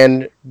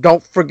 And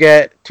don't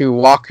forget to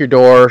lock your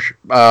doors,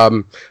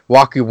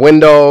 lock your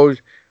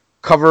windows,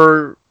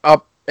 cover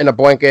up in a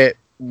blanket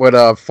with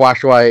a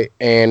flashlight,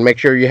 and make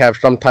sure you have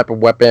some type of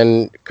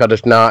weapon, because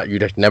if not, you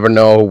just never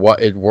know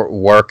what is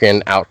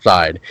working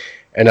outside.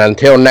 And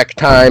until next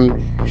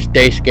time,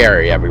 stay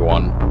scary,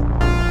 everyone.